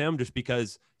with him, just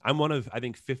because I'm one of, I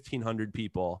think, 1,500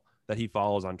 people that he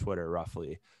follows on Twitter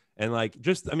roughly. And like,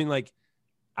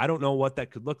 I don't know what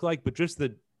that could look like, but just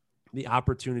the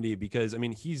opportunity, because I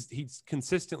mean, he's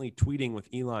consistently tweeting with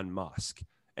Elon Musk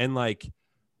and like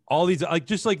all these, like,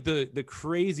 just like the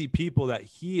crazy people that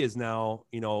he is now,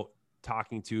 you know,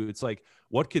 talking to. It's like,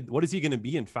 what is he going to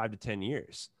be in 5 to 10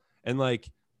 years? And like,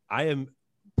 I am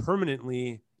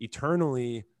permanently,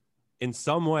 eternally, in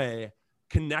some way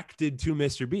connected to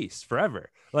Mr. Beast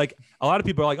forever. Like a lot of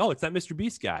people are like, oh, it's that Mr.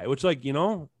 Beast guy, which, like, you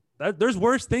know, there's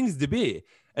worse things to be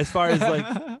as far as like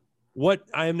what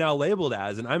I am now labeled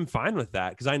as. And I'm fine with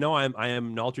that, because I know I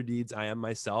am Nalter Deeds. I am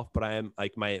myself, but I am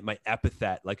like my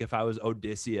epithet. Like if I was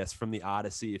Odysseus from the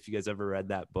Odyssey, if you guys ever read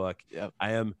that book, yep.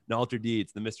 I am Nalter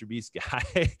Deeds, the Mr. Beast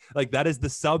guy. Like that is the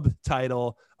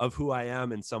subtitle of who I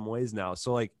am in some ways now.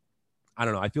 So like, I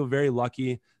don't know. I feel very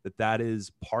lucky that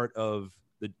is part of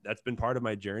that's been part of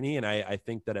my journey. And I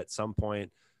think that at some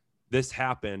point this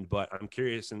happened, but I'm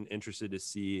curious and interested to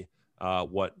see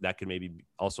what that could maybe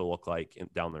also look like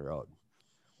down the road.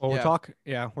 Well, we're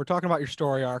talking about your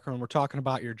story arc, and we're talking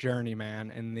about your journey,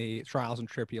 man, and the trials and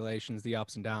tribulations, the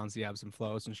ups and downs, the ebbs and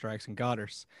flows, and strikes and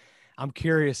gutters. I'm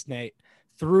curious, Nate,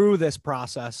 through this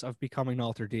process of becoming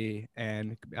Alter D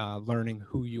and learning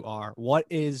who you are, what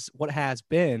has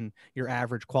been your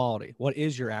average quality? What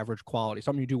is your average quality?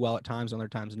 Something you do well at times, other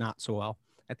times not so well.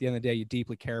 At the end of the day, you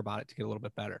deeply care about it to get a little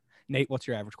bit better. Nate, what's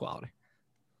your average quality?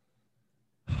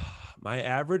 My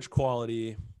average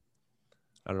quality,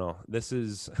 I don't know. This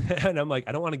is, and I'm like,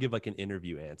 I don't want to give like an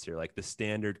interview answer, like the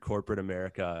standard corporate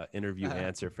America interview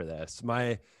answer for this.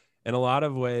 In a lot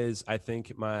of ways, I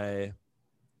think my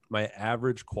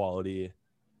average quality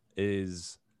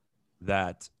is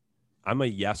that I'm a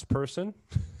yes person.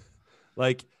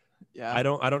 Like, yeah, I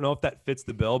don't know if that fits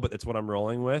the bill, but it's what I'm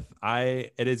rolling with.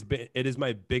 It is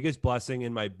my biggest blessing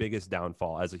and my biggest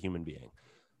downfall as a human being.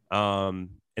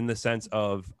 In the sense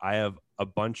of I have a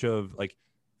bunch of like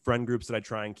friend groups that I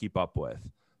try and keep up with,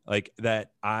 like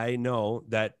that I know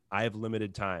that I have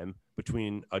limited time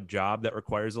between a job that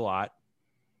requires a lot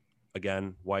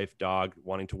again, wife, dog,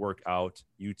 wanting to work out,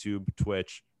 YouTube,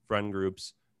 Twitch, friend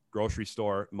groups, grocery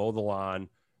store, mow the lawn,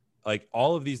 like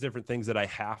all of these different things that I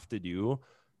have to do.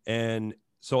 And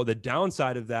so the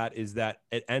downside of that is that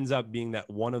it ends up being that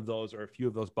one of those or a few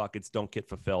of those buckets don't get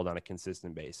fulfilled on a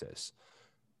consistent basis.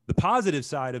 The positive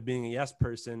side of being a yes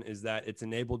person is that it's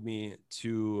enabled me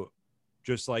to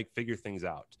just like figure things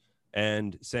out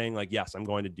and saying like, yes, I'm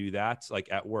going to do that. Like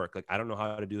at work, like, I don't know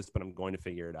how to do this, but I'm going to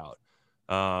figure it out.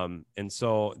 And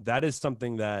so that is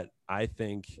something that I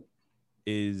think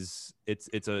is it's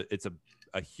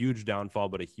a huge downfall,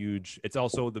 but it's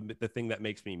also the thing that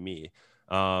makes me.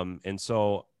 And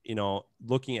so, you know,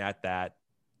 looking at that,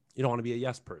 you don't want to be a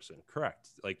yes person. Correct.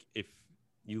 Like if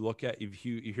you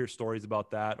hear stories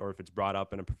about that, or if it's brought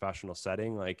up in a professional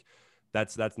setting, like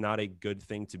that's not a good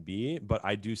thing to be, but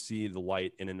I do see the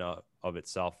light in and of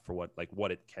itself for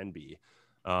what it can be.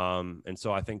 And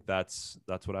so I think that's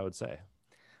what I would say.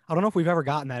 I don't know if we've ever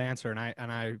gotten that answer,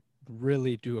 and I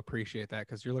really do appreciate that,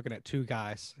 because you're looking at two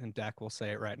guys, and Deck will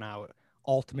say it right now,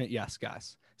 ultimate yes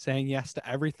guys, saying yes to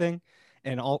everything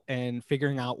and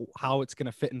figuring out how it's going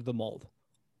to fit into the mold.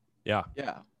 Yeah.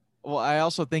 Yeah. Well, I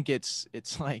also think it's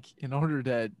like, in order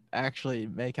to actually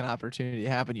make an opportunity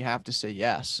happen, you have to say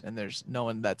yes. And there's no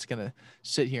one that's going to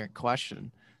sit here and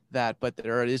question that. But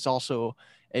there is also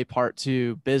a part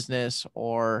to business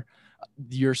or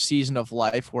your season of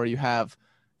life where you have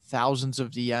thousands of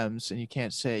DMs and you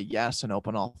can't say yes and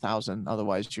open all 1,000.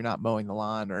 Otherwise, you're not mowing the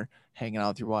lawn or hanging out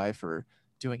with your wife or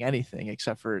doing anything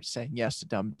except for saying yes to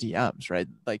dumb DMs, right?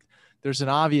 Like there's an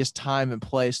obvious time and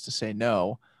place to say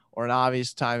no, or an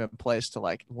obvious time and place to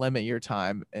like limit your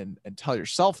time and tell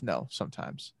yourself no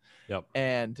sometimes. Yep.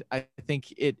 And I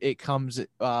think it comes,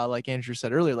 like Andrew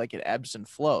said earlier, like it ebbs and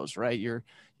flows, right? Your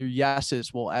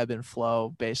yeses will ebb and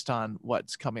flow based on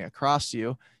what's coming across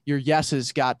you. Your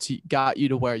yeses got you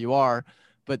to where you are,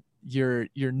 but your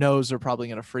no's are probably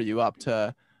going to free you up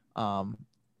to,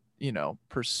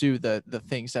 pursue the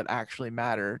things that actually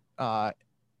matter,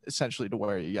 essentially to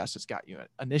where your yeses got you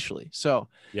initially. So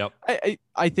Yep.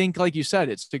 I think, like you said,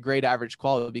 it's the great average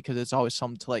quality, because it's always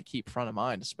something to like keep front of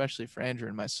mind, especially for Andrew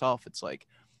and myself. It's like,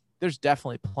 there's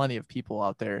definitely plenty of people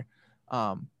out there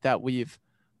that we've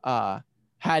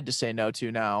had to say no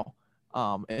to now.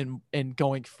 And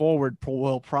going forward,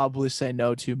 we'll probably say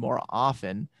no to more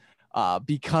often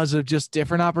because of just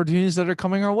different opportunities that are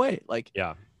coming our way. Like,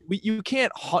 Yeah. you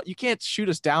can't shoot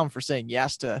us down for saying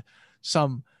yes to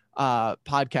some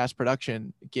podcast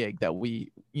production gig that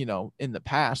we, in the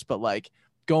past, but like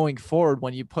going forward,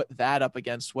 when you put that up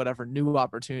against whatever new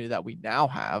opportunity that we now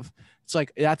have, it's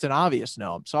like, that's an obvious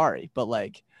no, I'm sorry. But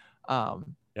like,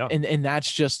 Yeah. and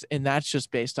that's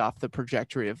just based off the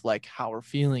trajectory of like how we're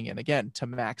feeling. And again, to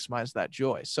maximize that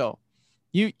joy. So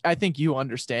I think you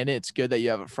understand it. It's good that you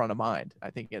have it front of mind. I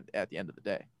think at the end of the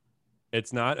day,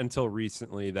 It's not until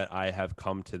recently that I have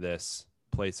come to this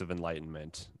place of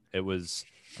enlightenment. It was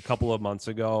a couple of months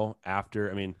ago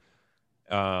after,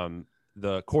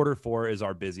 the Q4 is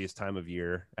our busiest time of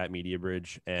year at Media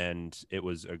Bridge, and it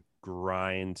was a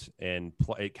grind, and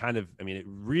it kind of, it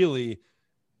really,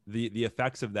 the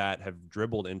effects of that have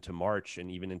dribbled into March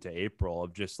and even into April,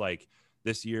 of just like,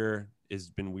 this year has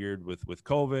been weird with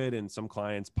COVID and some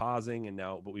clients pausing, and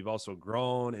now, but we've also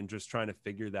grown and just trying to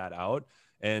figure that out.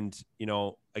 And,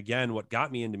 again, what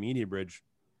got me into Media Bridge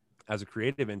as a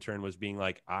creative intern was being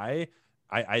like, I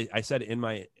said in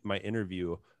my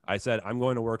interview, I said, I'm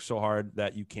going to work so hard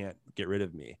that you can't get rid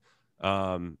of me.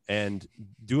 And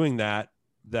doing that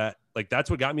like, that's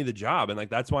what got me the job. And like,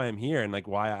 that's why I'm here and like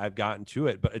why I've gotten to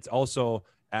it. But it's also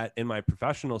in my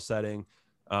professional setting,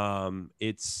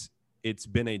 it's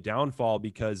been a downfall,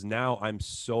 because now I'm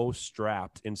so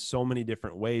strapped in so many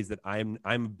different ways that I'm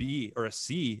a B or a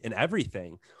C in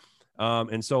everything.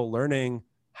 And so learning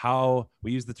how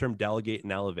we use the term delegate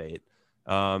and elevate,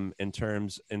 in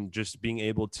terms, and just being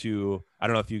able to, I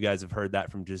don't know if you guys have heard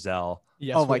that from Giselle.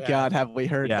 Yes, oh my God, have we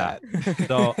heard that?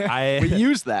 So We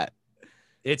use that.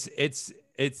 it's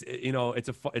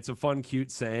a fun,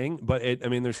 cute saying, but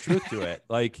there's truth to it.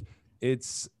 Like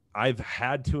I've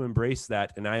had to embrace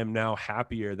that, and I am now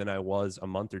happier than I was a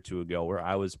month or two ago, where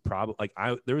I was probably like,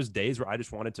 there was days where I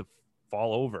just wanted to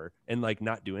fall over and like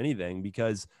not do anything,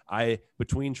 because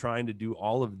between trying to do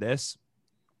all of this,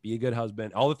 be a good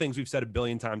husband, all the things we've said a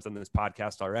billion times on this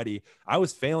podcast already, I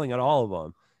was failing at all of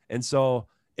them. And so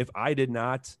if I did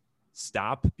not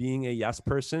stop being a yes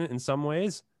person in some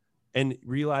ways, and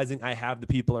realizing I have the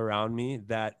people around me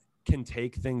that can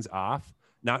take things off,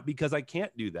 not because I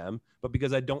can't do them, but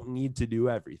because I don't need to do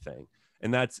everything.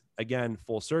 And that's, again,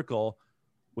 full circle.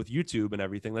 with YouTube and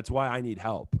everything. That's why I need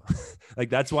help. Like,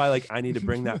 that's why, like, I need to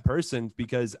bring that person,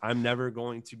 because I'm never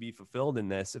going to be fulfilled in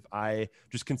this if I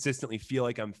just consistently feel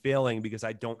like I'm failing because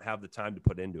I don't have the time to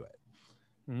put into it.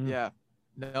 Yeah,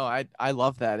 no, I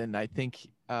love that. And I think,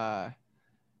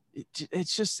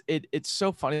 it's just, it's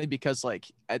so funny because, like,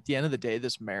 at the end of the day,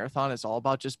 this marathon is all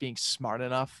about just being smart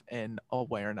enough and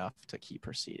aware enough to keep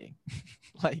proceeding.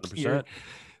 Like, 100%.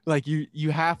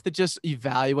 you have to just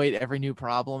evaluate every new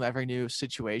problem, every new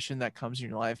situation that comes in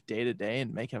your life day to day,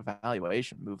 and make an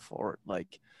evaluation, move forward.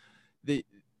 Like,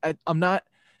 I'm not,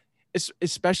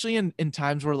 especially in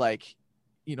times where, like,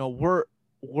 you know,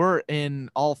 we're in,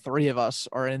 all three of us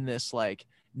are in this, like,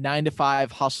 9 to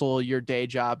 5 hustle, your day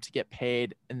job to get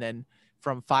paid, and then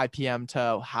from 5 p.m.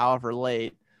 to however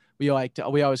late. We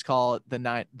always call it the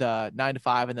 9 to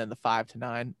 5, and then the 5 to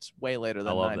 9. It's way later I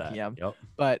than love 9 that. p.m. Yep.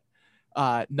 But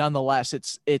nonetheless,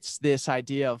 it's this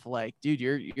idea of, like, dude,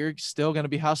 you're still gonna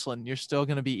be hustling, you're still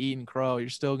gonna be eating crow, you're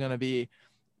still gonna be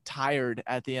tired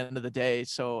at the end of the day.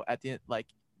 So at the end, like,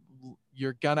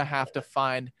 you're gonna have to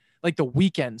find, like, the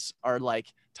weekends are, like,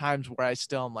 times where I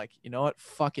still am like, you know what,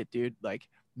 fuck it, dude, like,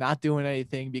 not doing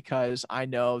anything, because I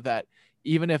know that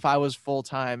even if I was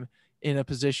full-time in a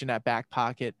position at Back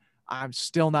Pocket, I'm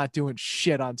still not doing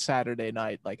shit on Saturday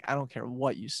night. Like, I don't care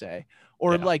what you say.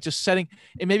 Or Yeah. like, just setting,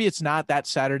 and maybe it's not that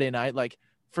Saturday night, like,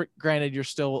 for granted, you're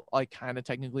still, like, kind of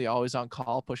technically always on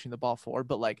call pushing the ball forward,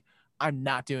 but, like, I'm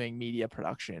not doing media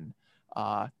production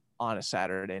on a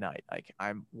Saturday night. Like,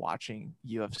 I'm watching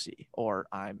UFC, or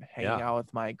I'm hanging out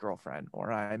with my girlfriend,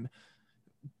 or I'm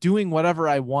doing whatever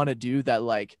I want to do that,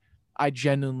 like, I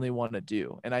genuinely want to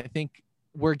do. And I think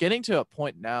we're getting to a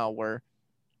point now where,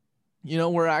 you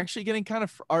know, we're actually getting kind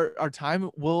of, our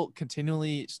time will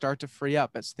continually start to free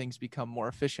up as things become more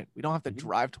efficient. We don't have to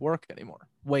drive to work anymore,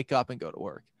 wake up and go to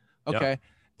work. Okay.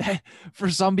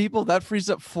 For some people that frees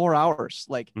up 4 hours,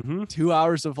 like 2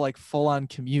 hours of, like, full on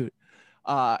commute.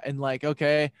 And, like,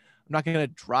 okay, I'm not going to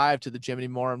drive to the gym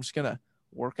anymore. I'm just going to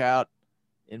work out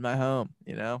in my home,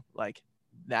 you know, like,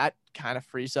 that kind of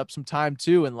frees up some time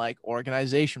too. And, like,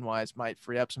 organization wise might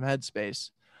free up some headspace.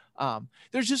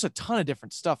 There's just a ton of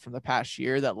different stuff from the past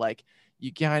year that, like,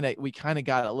 we kind of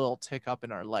got a little tick up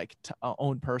in our, like,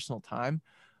 own personal time,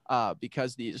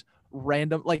 because these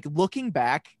random, like, looking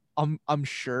back, I'm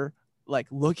sure, like,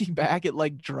 looking back at,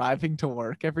 like, driving to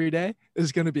work every day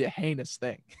is going to be a heinous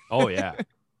thing. Oh yeah.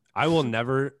 I will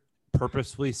never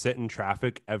purposefully sit in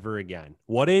traffic ever again.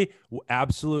 What a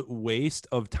absolute waste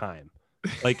of time.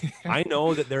 Like, I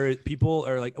know that people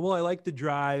are like, well, I like to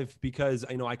drive because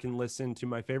I know I can listen to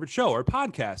my favorite show or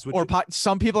podcast, which, Or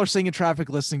some people are sitting in traffic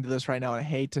listening to this right now, and I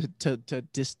hate to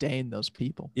disdain those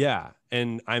people. yeah,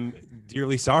 and I'm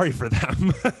dearly sorry for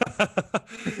them.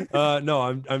 No,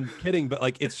 I'm kidding, but,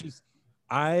 like, it's just,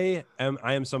 I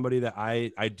am somebody that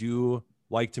I do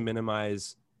like to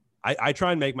minimize. I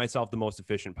try and make myself the most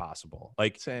efficient possible.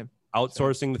 Like, Same.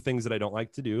 outsourcing the things that I don't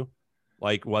like to do,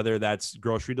 like whether that's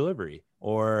grocery delivery,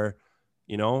 or,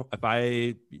 you know, if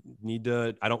I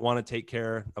don't want to take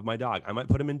care of my dog, I might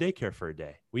put him in daycare for a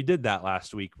day. We did that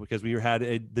last week because we had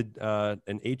an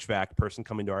HVAC person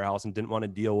coming to our house and didn't want to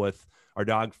deal with our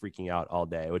dog freaking out all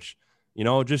day, which, you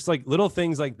know, just, like, little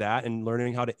things like that, and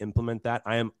learning how to implement that.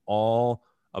 I am all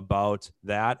about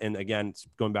that. And again,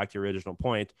 going back to your original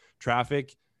point,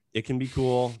 traffic, it can be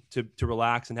cool to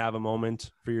relax and have a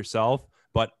moment for yourself.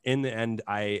 But in the end,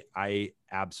 I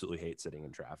absolutely hate sitting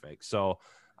in traffic. So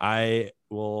I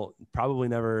will probably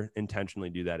never intentionally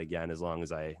do that again, as long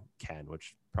as I can,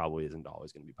 which probably isn't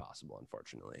always going to be possible,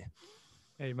 unfortunately.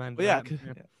 Amen. But yeah,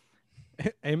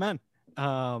 Amen.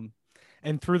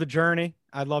 And through the journey,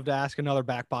 I'd love to ask another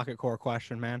back pocket core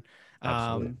question, man.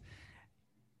 Absolutely.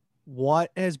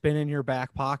 What has been in your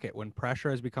back pocket when pressure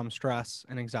has become stress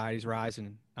and anxiety's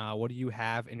rising? What do you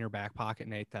have in your back pocket,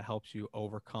 Nate, that helps you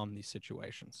overcome these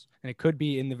situations? And it could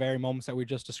be in the very moments that we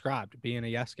just described, being a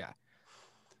yes guy.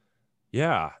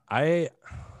 Yeah, I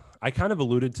kind of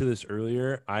alluded to this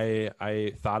earlier.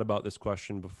 I thought about this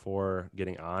question before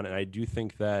getting on, and I do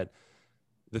think that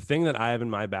the thing that I have in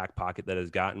my back pocket that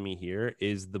has gotten me here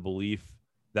is the belief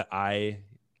that I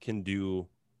can do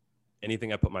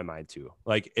anything I put my mind to.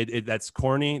 Like, that's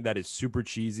corny, that is super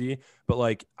cheesy, but,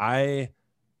 like,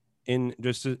 in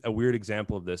just a weird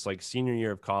example of this, like, senior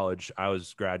year of college, I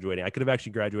was graduating. I could have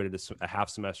actually graduated a half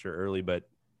semester early, but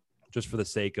just for the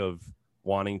sake of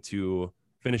wanting to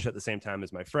finish at the same time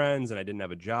as my friends, and I didn't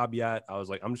have a job yet, I was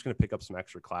like, I'm just going to pick up some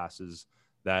extra classes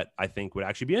that I think would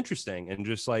actually be interesting, and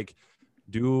just, like,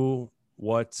 do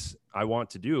what I want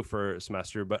to do for a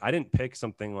semester. But I didn't pick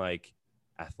something like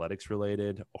athletics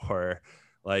related, or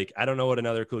Like, I don't know what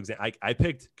another cool example. I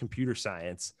picked computer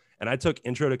science, and I took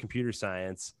intro to computer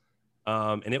science.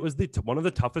 And it was one of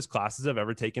the toughest classes I've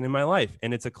ever taken in my life.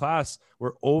 And it's a class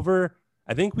where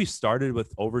I think we started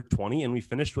with over 20 and we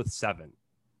finished with seven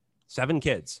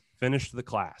kids finished the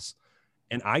class.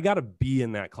 And I got a B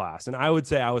in that class. And I would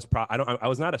say I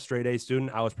was not a straight A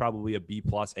student. I was probably a B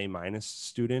plus A minus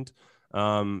student.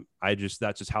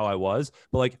 That's just how I was.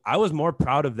 But like, I was more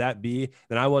proud of that B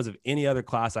than I was of any other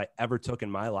class I ever took in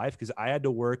my life, because I had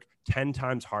to work 10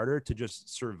 times harder to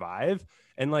just survive.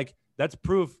 And like, that's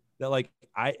proof that like,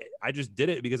 I just did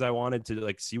it because I wanted to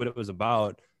like see what it was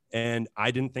about. And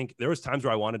I didn't think, there was times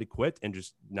where I wanted to quit and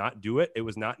just not do it. It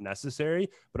was not necessary,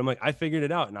 but I'm like, I figured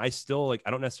it out. And I still like, I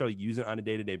don't necessarily use it on a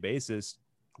day-to-day basis,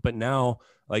 but now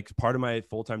like part of my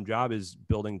full-time job is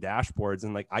building dashboards.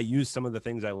 And like, I use some of the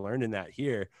things I learned in that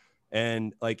here.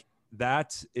 And like,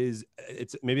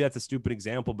 maybe that's a stupid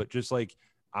example, but just like,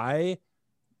 I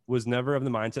was never of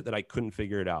the mindset that I couldn't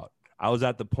figure it out. I was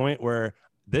at the point where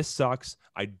this sucks.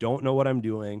 I don't know what I'm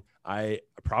doing. I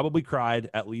probably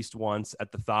cried at least once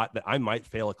at the thought that I might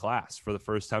fail a class for the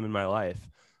first time in my life,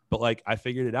 but like, I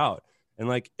figured it out. And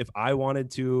like, if I wanted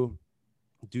to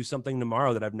do something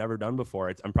tomorrow that I've never done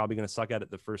before, I'm probably going to suck at it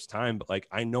the first time, but like,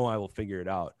 I know I will figure it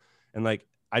out. And like,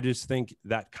 I just think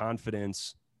that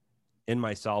confidence in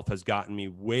myself has gotten me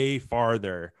way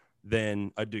farther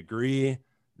than a degree,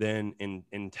 than in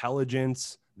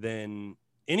intelligence, than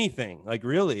anything. Like,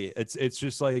 really, it's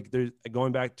just like, there's,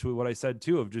 going back to what I said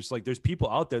too, of just like, there's people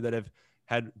out there that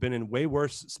had been in way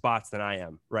worse spots than I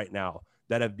am right now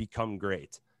that have become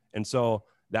great. And so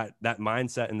that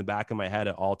mindset in the back of my head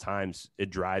at all times, it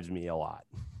drives me a lot.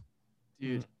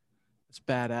 Dude, it's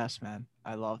badass, man.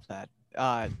 I love that.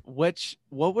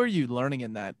 What were you learning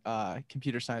in that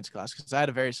computer science class? Because I had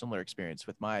a very similar experience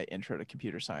with my intro to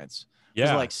computer science. Was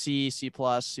it like C++, C++,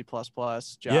 Java?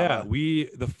 Yeah,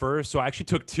 so I actually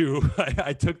took two.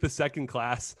 I took the second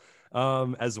class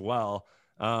as well.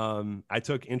 I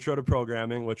took intro to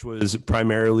programming, which was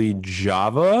primarily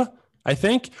Java. I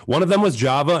think one of them was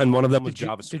Java and one of them was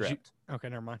JavaScript. Okay,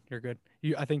 never mind. You're good.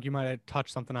 I think you might have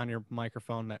touched something on your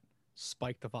microphone that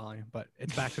spiked the volume, but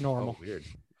it's back to normal. Oh, weird.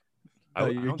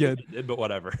 You're good. Think I did, but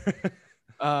whatever.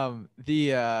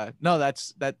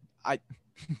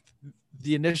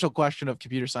 The initial question of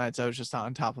computer science, I was just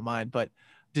on top of mind, but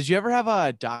did you ever have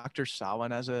a Dr.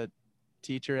 Sawan as a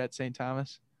teacher at St.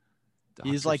 Thomas?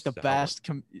 He's like the best.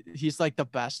 He's like the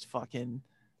best fucking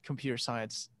computer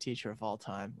science teacher of all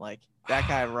time. Like, that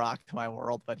guy rocked my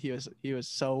world, but he was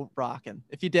so rocking.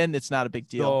 If you didn't, it's not a big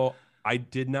deal. So I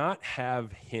did not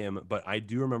have him, but I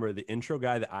do remember the intro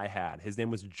guy that I had. His name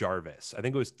was Jarvis. I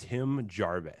think it was Tim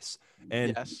Jarvis.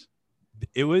 And yes,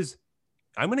 it was,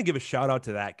 I'm going to give a shout out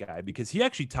to that guy because he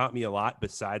actually taught me a lot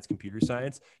besides computer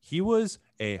science. He was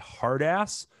a hard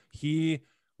ass. He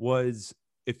was,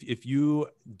 if you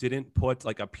didn't put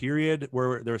like a period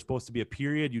where there was supposed to be a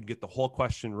period, you'd get the whole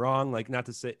question wrong. Like, not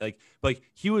to say like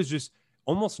he was just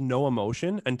almost no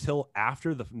emotion until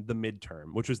after the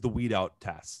midterm, which was the weed out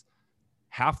test.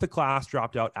 Half the class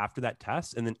dropped out after that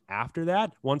test. And then after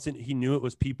that, he knew it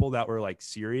was people that were like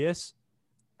serious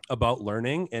about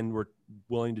learning and were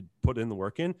willing to put in the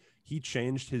work in, he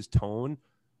changed his tone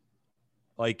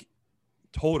like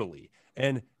totally.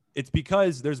 And it's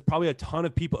because there's probably a ton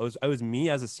of people. It was me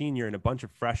as a senior and a bunch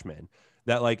of freshmen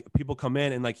that like people come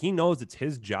in and like, he knows it's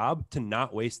his job to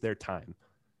not waste their time.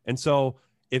 And so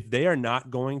if they are not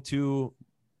going to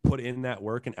put in that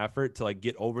work and effort to like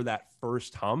get over that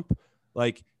first hump,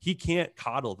 like he can't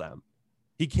coddle them.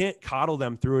 He can't coddle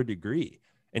them through a degree.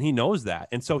 And he knows that.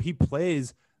 And so he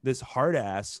plays this hard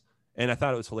ass. And I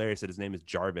thought it was hilarious that his name is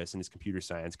Jarvis in his computer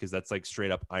science, because that's like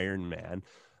straight up Iron Man.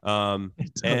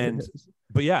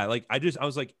 But yeah, like I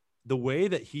was like, the way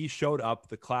that he showed up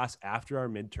the class after our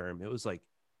midterm, it was like,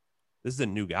 this is a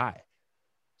new guy.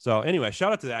 So anyway,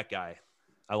 shout out to that guy.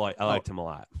 I liked him a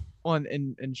lot. Well,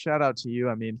 and shout out to you.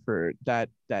 I mean, for that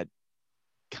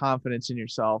confidence in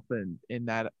yourself and in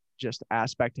that just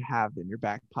aspect to have in your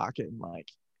back pocket. And like,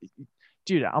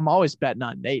 dude, I'm always betting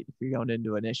on Nate if you're going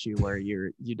into an issue where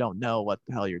you don't know what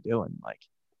the hell you're doing. Like,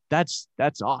 that's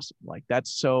awesome. Like,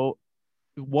 that's so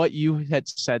what you had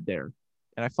said there.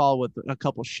 And I follow with a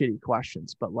couple shitty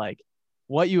questions, but like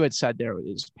what you had said there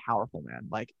is powerful, man.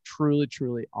 Like, truly,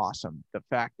 truly awesome. The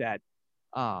fact that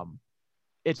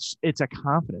it's a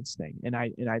confidence thing. And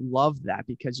I love that,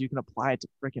 because you can apply it to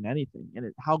freaking anything.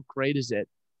 And how great is it?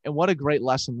 And what a great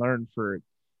lesson learned for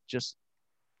just,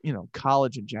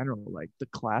 college in general, like the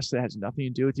class that has nothing to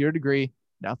do with your degree,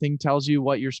 nothing tells you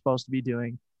what you're supposed to be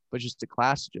doing, but just the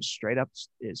class just straight up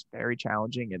is very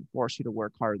challenging and force you to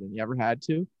work harder than you ever had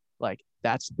to. Like,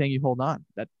 that's the thing you hold on.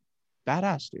 That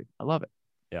badass, dude. I love it.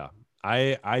 Yeah.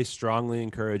 I strongly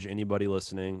encourage anybody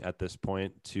listening at this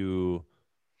point to,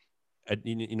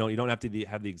 you know, you don't have to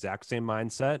have the exact same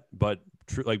mindset, but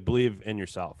like believe in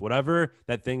yourself. Whatever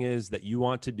that thing is that you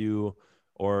want to do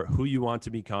or who you want to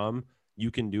become,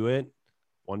 you can do it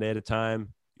one day at a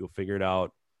time. You'll figure it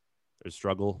out. There's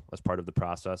struggle as part of the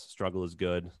process. Struggle is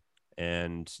good,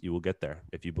 and you will get there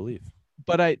if you believe.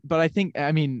 But I think,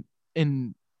 I mean,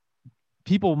 in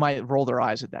people might roll their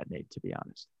eyes at that, Nate, to be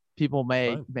honest. People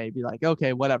may be like,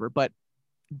 okay, whatever, but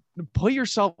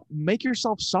make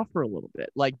yourself suffer a little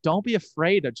bit. Like, don't be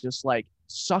afraid of just like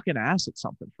sucking ass at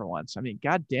something for once. I mean,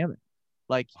 God damn it.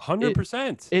 Like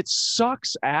 100%. It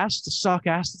sucks ass to suck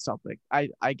ass at something.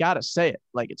 I gotta say it.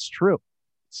 Like, it's true. It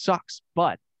sucks,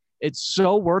 but it's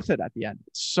so worth it at the end.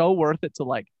 It's so worth it to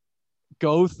like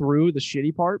go through the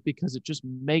shitty part, because it just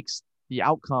makes the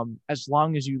outcome, as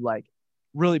long as you like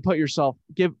really put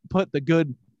the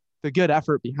good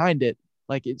effort behind it,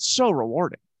 like it's so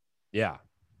rewarding. Yeah,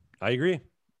 I agree.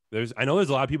 I know there's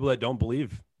a lot of people that don't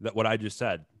believe that what I just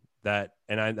said,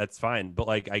 that's fine. But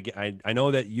like, I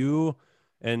know that you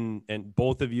and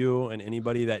both of you and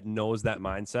anybody that knows that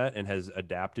mindset and has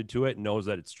adapted to it knows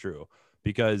that it's true,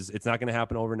 because it's not going to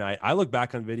happen overnight. I look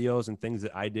back on videos and things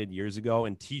that I did years ago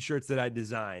and t-shirts that I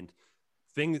designed,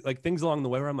 things along the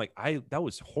way where I'm like, that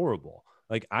was horrible.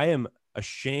 Like, I am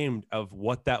ashamed of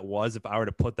what that was if I were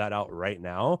to put that out right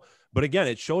now. But again,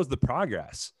 it shows the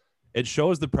progress.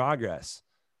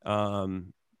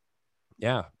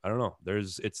 Yeah, I don't know.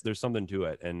 There's something to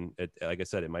it. And like I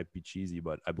said, it might be cheesy,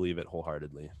 but I believe it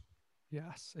wholeheartedly.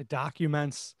 Yes. It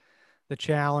documents the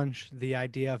challenge, the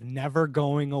idea of never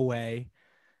going away,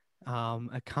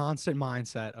 a constant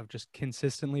mindset of just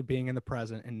consistently being in the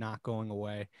present and not going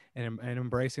away, and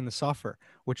embracing the suffer,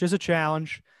 which is a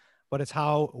challenge, but it's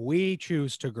how we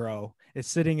choose to grow. It's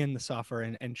sitting in the suffer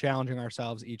and challenging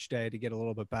ourselves each day to get a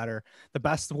little bit better. The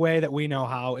best way that we know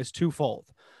how is twofold.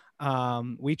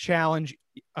 We challenge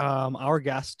our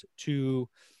guest to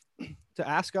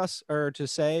ask us, or to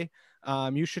say,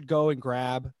 you should go and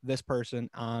grab this person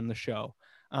on the show.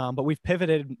 But we've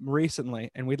pivoted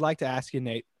recently, and we'd like to ask you,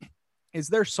 Nate, is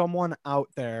there someone out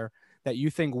there that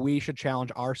you think we should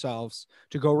challenge ourselves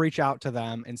to go reach out to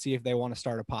them and see if they want to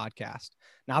start a podcast?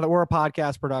 Now that we're a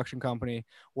podcast production company,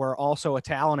 we're also a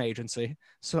talent agency.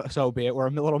 So be it. We're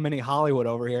a little mini Hollywood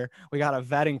over here. We got a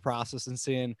vetting process and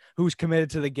seeing who's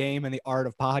committed to the game and the art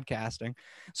of podcasting.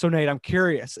 So Nate, I'm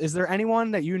curious, is there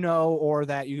anyone that you know or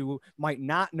that you might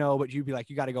not know, but you'd be like,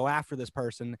 you got to go after this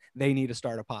person. They need to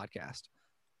start a podcast?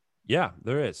 Yeah,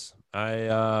 there is.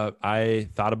 I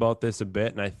thought about this a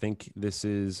bit, and I think this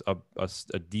is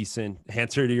a decent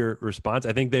answer to your response.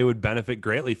 I think they would benefit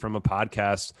greatly from a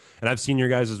podcast, and I've seen your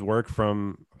guys' work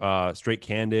from Straight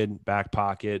Candid, Back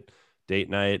Pocket, Date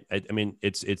Night. I mean,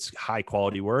 it's high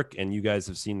quality work, and you guys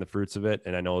have seen the fruits of it.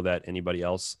 And I know that anybody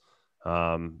else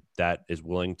that is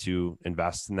willing to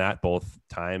invest in that, both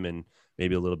time and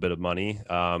maybe a little bit of money,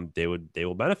 they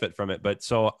will benefit from it. But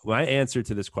so my answer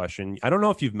to this question, I don't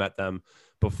know if you've met them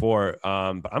before, but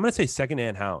I'm going to say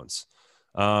Secondhand Hounds,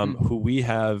 who we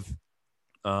have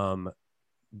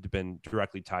been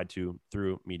directly tied to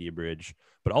through Media Bridge,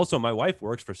 but also my wife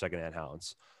works for Secondhand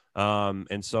Hounds.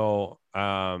 And so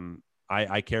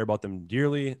I care about them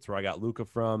dearly. It's where I got Luca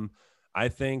from. I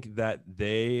think that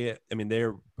they're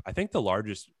I think the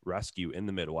largest rescue in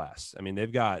the Midwest. I mean,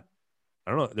 they've got,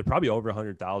 I don't know, they're probably over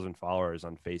 100,000 followers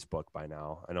on Facebook by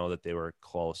now. I know that they were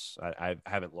close. I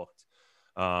haven't looked.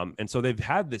 And so they've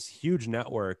had this huge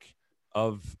network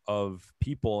of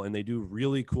people, and they do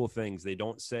really cool things. They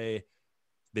don't say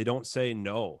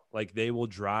no. Like, they will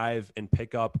drive and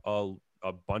pick up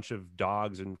a bunch of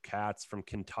dogs and cats from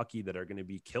Kentucky that are going to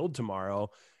be killed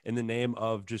tomorrow in the name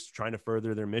of just trying to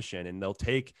further their mission. And they'll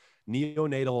take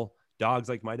neonatal dogs,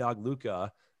 like my dog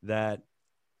Luca, that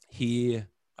he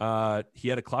had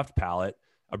a cleft palate.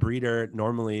 A breeder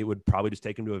normally would probably just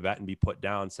take him to a vet and be put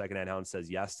down. Secondhand Hound says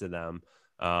yes to them,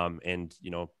 and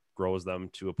grows them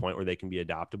to a point where they can be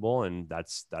adoptable. And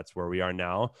that's where we are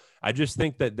now. I just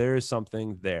think that there is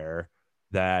something there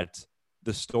that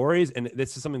the stories, and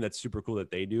this is something that's super cool that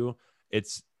they do.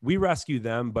 We rescue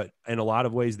them, but in a lot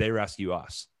of ways they rescue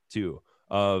us too.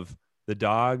 Of the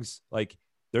dogs, like,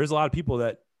 there's a lot of people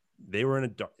that they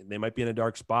might be in a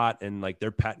dark spot, and like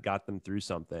their pet got them through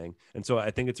something. And so I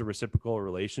think it's a reciprocal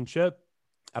relationship.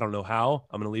 I don't know how.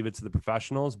 I'm going to leave it to the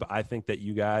professionals, but I think that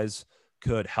you guys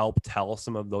could help tell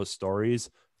some of those stories,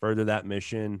 further that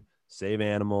mission, save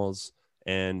animals,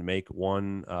 and make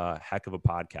one heck of a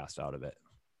podcast out of it.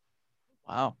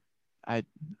 Wow. I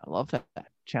love that.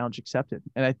 Challenge accepted.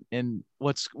 And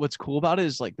what's cool about it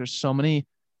is like there's so many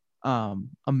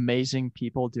amazing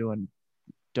people doing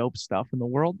dope stuff in the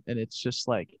world, and it's just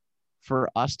like for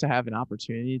us to have an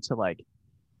opportunity to like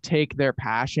take their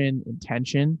passion,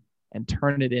 intention, and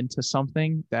turn it into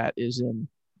something that is in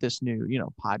this new,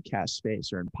 podcast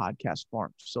space or in podcast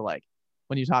form. So like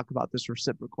when you talk about this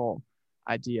reciprocal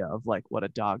idea of like what a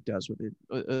dog does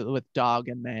with dog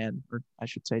and man, or I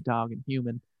should say dog and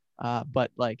human,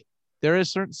 but like there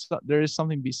is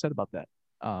something to be said about that.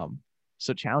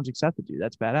 So challenge accepted, dude.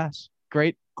 That's badass.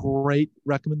 Great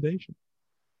recommendation.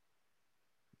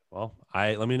 Well,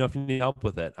 let me know if you need help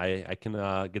with it. I can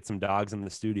get some dogs in the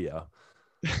studio.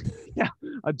 Yeah,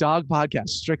 a dog podcast,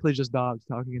 strictly just dogs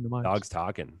talking in the mic. Dogs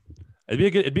talking.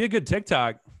 It'd be a good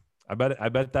TikTok. I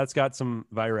bet that's got some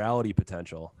virality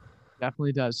potential.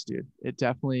 Definitely does, dude. It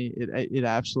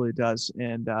absolutely does.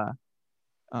 And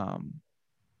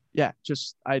yeah,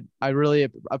 just I really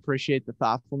appreciate the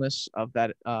thoughtfulness of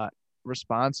that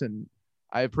response, and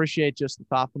I appreciate just the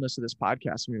thoughtfulness of this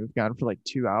podcast. I mean, we've gone for like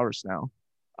 2 hours now,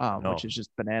 which is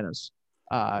just bananas.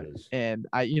 And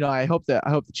I hope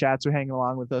the chats are hanging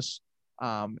along with us,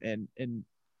 and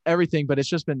everything, but it's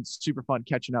just been super fun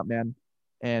catching up, man.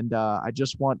 And I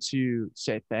just want to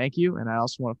say thank you. And I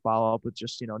also want to follow up with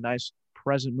just, a nice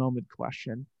present moment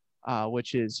question,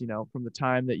 which is, from the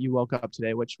time that you woke up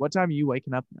today, what time are you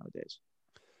waking up nowadays?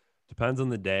 Depends on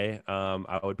the day.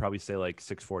 I would probably say like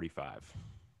 6:45.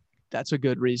 That's a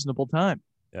good, reasonable time.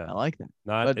 Yeah. I like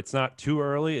that. It's not too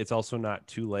early. It's also not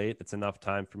too late. It's enough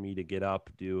time for me to get up,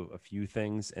 do a few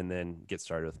things, and then get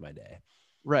started with my day.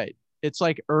 Right. It's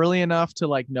like early enough to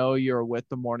like know you're with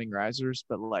the morning risers,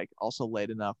 but like also late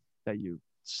enough that you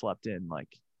slept in like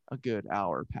a good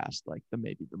hour past like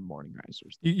maybe the morning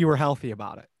risers. You were healthy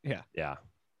about it. Yeah. Yeah.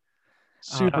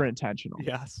 Super intentional.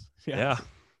 Yes. Yeah.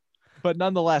 But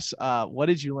nonetheless, what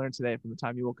did you learn today from the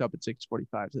time you woke up at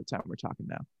 6:45 to the time we're talking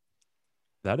now?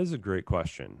 That is a great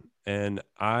question. And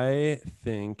I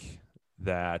think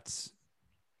that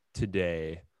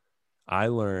today I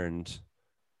learned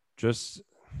just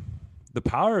the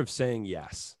power of saying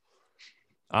yes.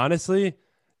 Honestly,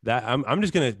 that I'm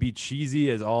just going to be cheesy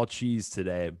as all cheese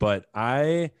today, but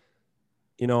I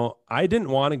didn't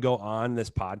want to go on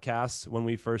this podcast when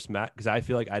we first met because I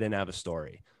feel like I didn't have a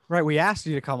story. Right. We asked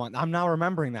you to come on. I'm now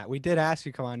remembering that. We did ask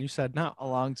you to come on. You said no. A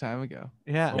long time ago.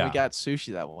 Yeah. When we got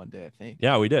sushi that one day, I think.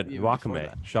 Yeah, we did. Even before Wakame.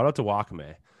 that. Shout out to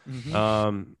Wakame.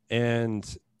 Mhm.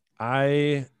 And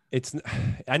I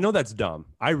know that's dumb.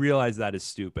 I realize that is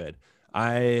stupid.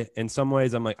 In some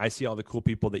ways, I'm like, I see all the cool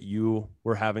people that you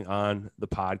were having on the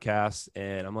podcast,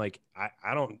 and I'm like,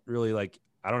 I don't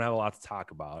have a lot to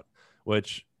talk about,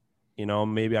 which,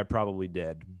 maybe I probably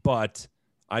did, but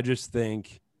I just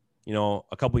think,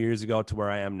 a couple years ago to where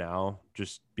I am now,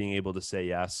 just being able to say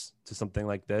yes to something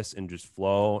like this and just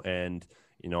flow. And,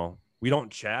 we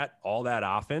don't chat all that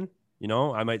often.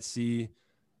 I might see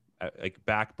like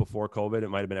back before COVID, it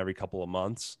might've been every couple of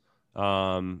months.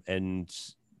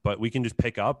 But we can just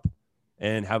pick up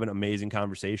and have an amazing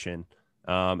conversation.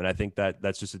 And I think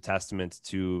that's just a testament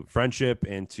to friendship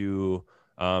and to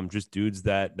just dudes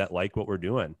that like what we're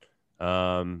doing.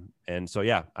 And so,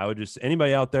 yeah, I would just,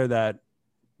 anybody out there that,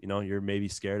 you're maybe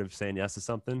scared of saying yes to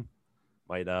something,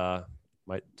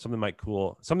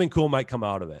 something cool might come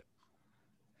out of it.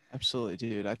 Absolutely,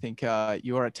 dude. I think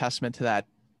you are a testament to that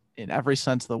in every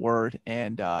sense of the word.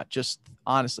 And just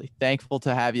honestly, thankful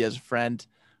to have you as a friend,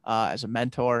 as a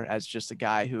mentor, as just a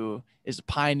guy who is a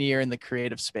pioneer in the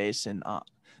creative space and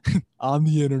on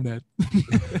the internet.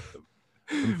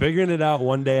 I'm figuring it out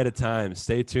one day at a time.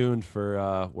 Stay tuned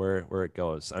for where it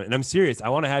goes. And I'm serious. I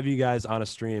want to have you guys on a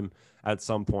stream at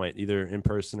some point, either in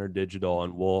person or digital,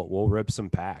 and we'll rip some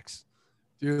packs.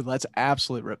 Dude, let's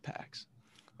absolutely rip packs.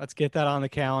 Let's get that on the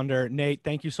calendar. Nate,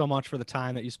 thank you so much for the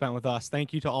time that you spent with us.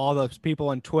 Thank you to all those people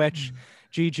on Twitch,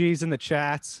 GG's in the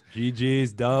chats.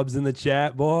 GG's, dubs in the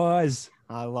chat, boys.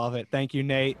 I love it. Thank you,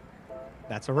 Nate.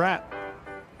 That's a wrap.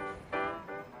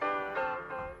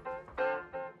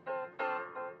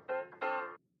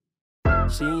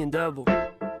 Seeing double.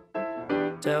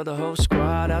 Tell the whole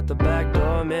squad out the back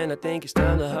door, man, I think it's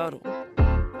time to huddle.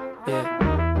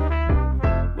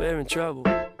 Yeah, we're in trouble.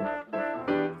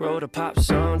 Wrote a pop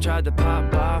song, tried to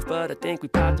pop off, but I think we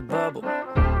popped the bubble.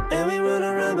 And we run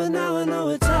around, but now I know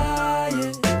we're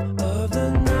tired of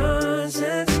the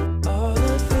nonsense, all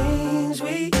the things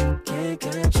we can't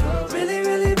control. Really,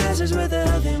 really messes with a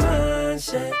healthy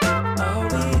mindset. Are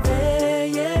we there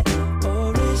yet,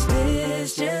 or is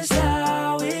this just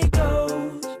how it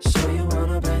goes? So you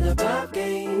wanna play the pop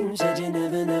game, said you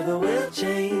never will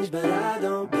change, but I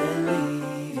don't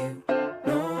believe you.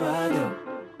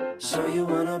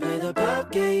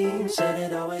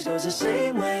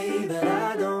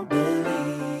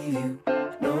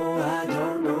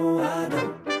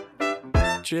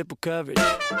 triple coverage.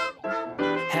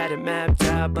 Had it mapped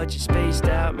out, but you spaced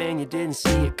out, man, you didn't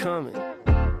see it coming.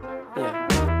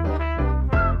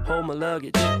 Yeah. Hold my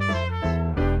luggage.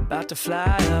 About to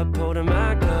fly up, holding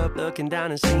my cup, looking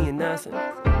down and seeing nothing.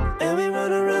 And we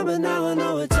run around, but now I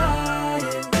know we're tired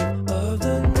of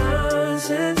the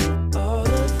nonsense. All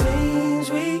the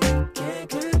things we can't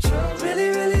control really,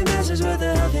 really messes with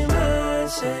a healthy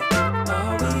mindset.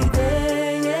 Are we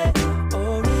there yet?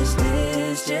 Or is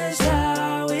this just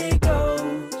how it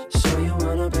goes? So you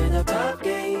wanna play the pop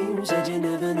game? Said you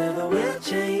never, never will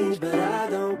change, but I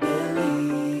don't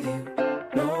believe you.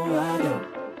 No, I don't.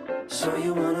 So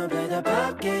you wanna play the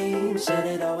pop game? Said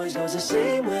it always goes the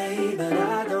same way, but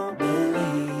I don't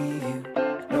believe you.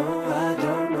 No, I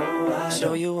don't know.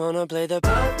 So you wanna play the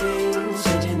pop game?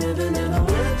 Said you never, never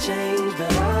will change,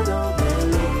 but I don't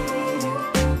believe you.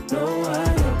 No, I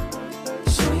don't.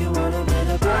 So you wanna play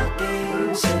the pop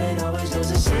game? Said it always goes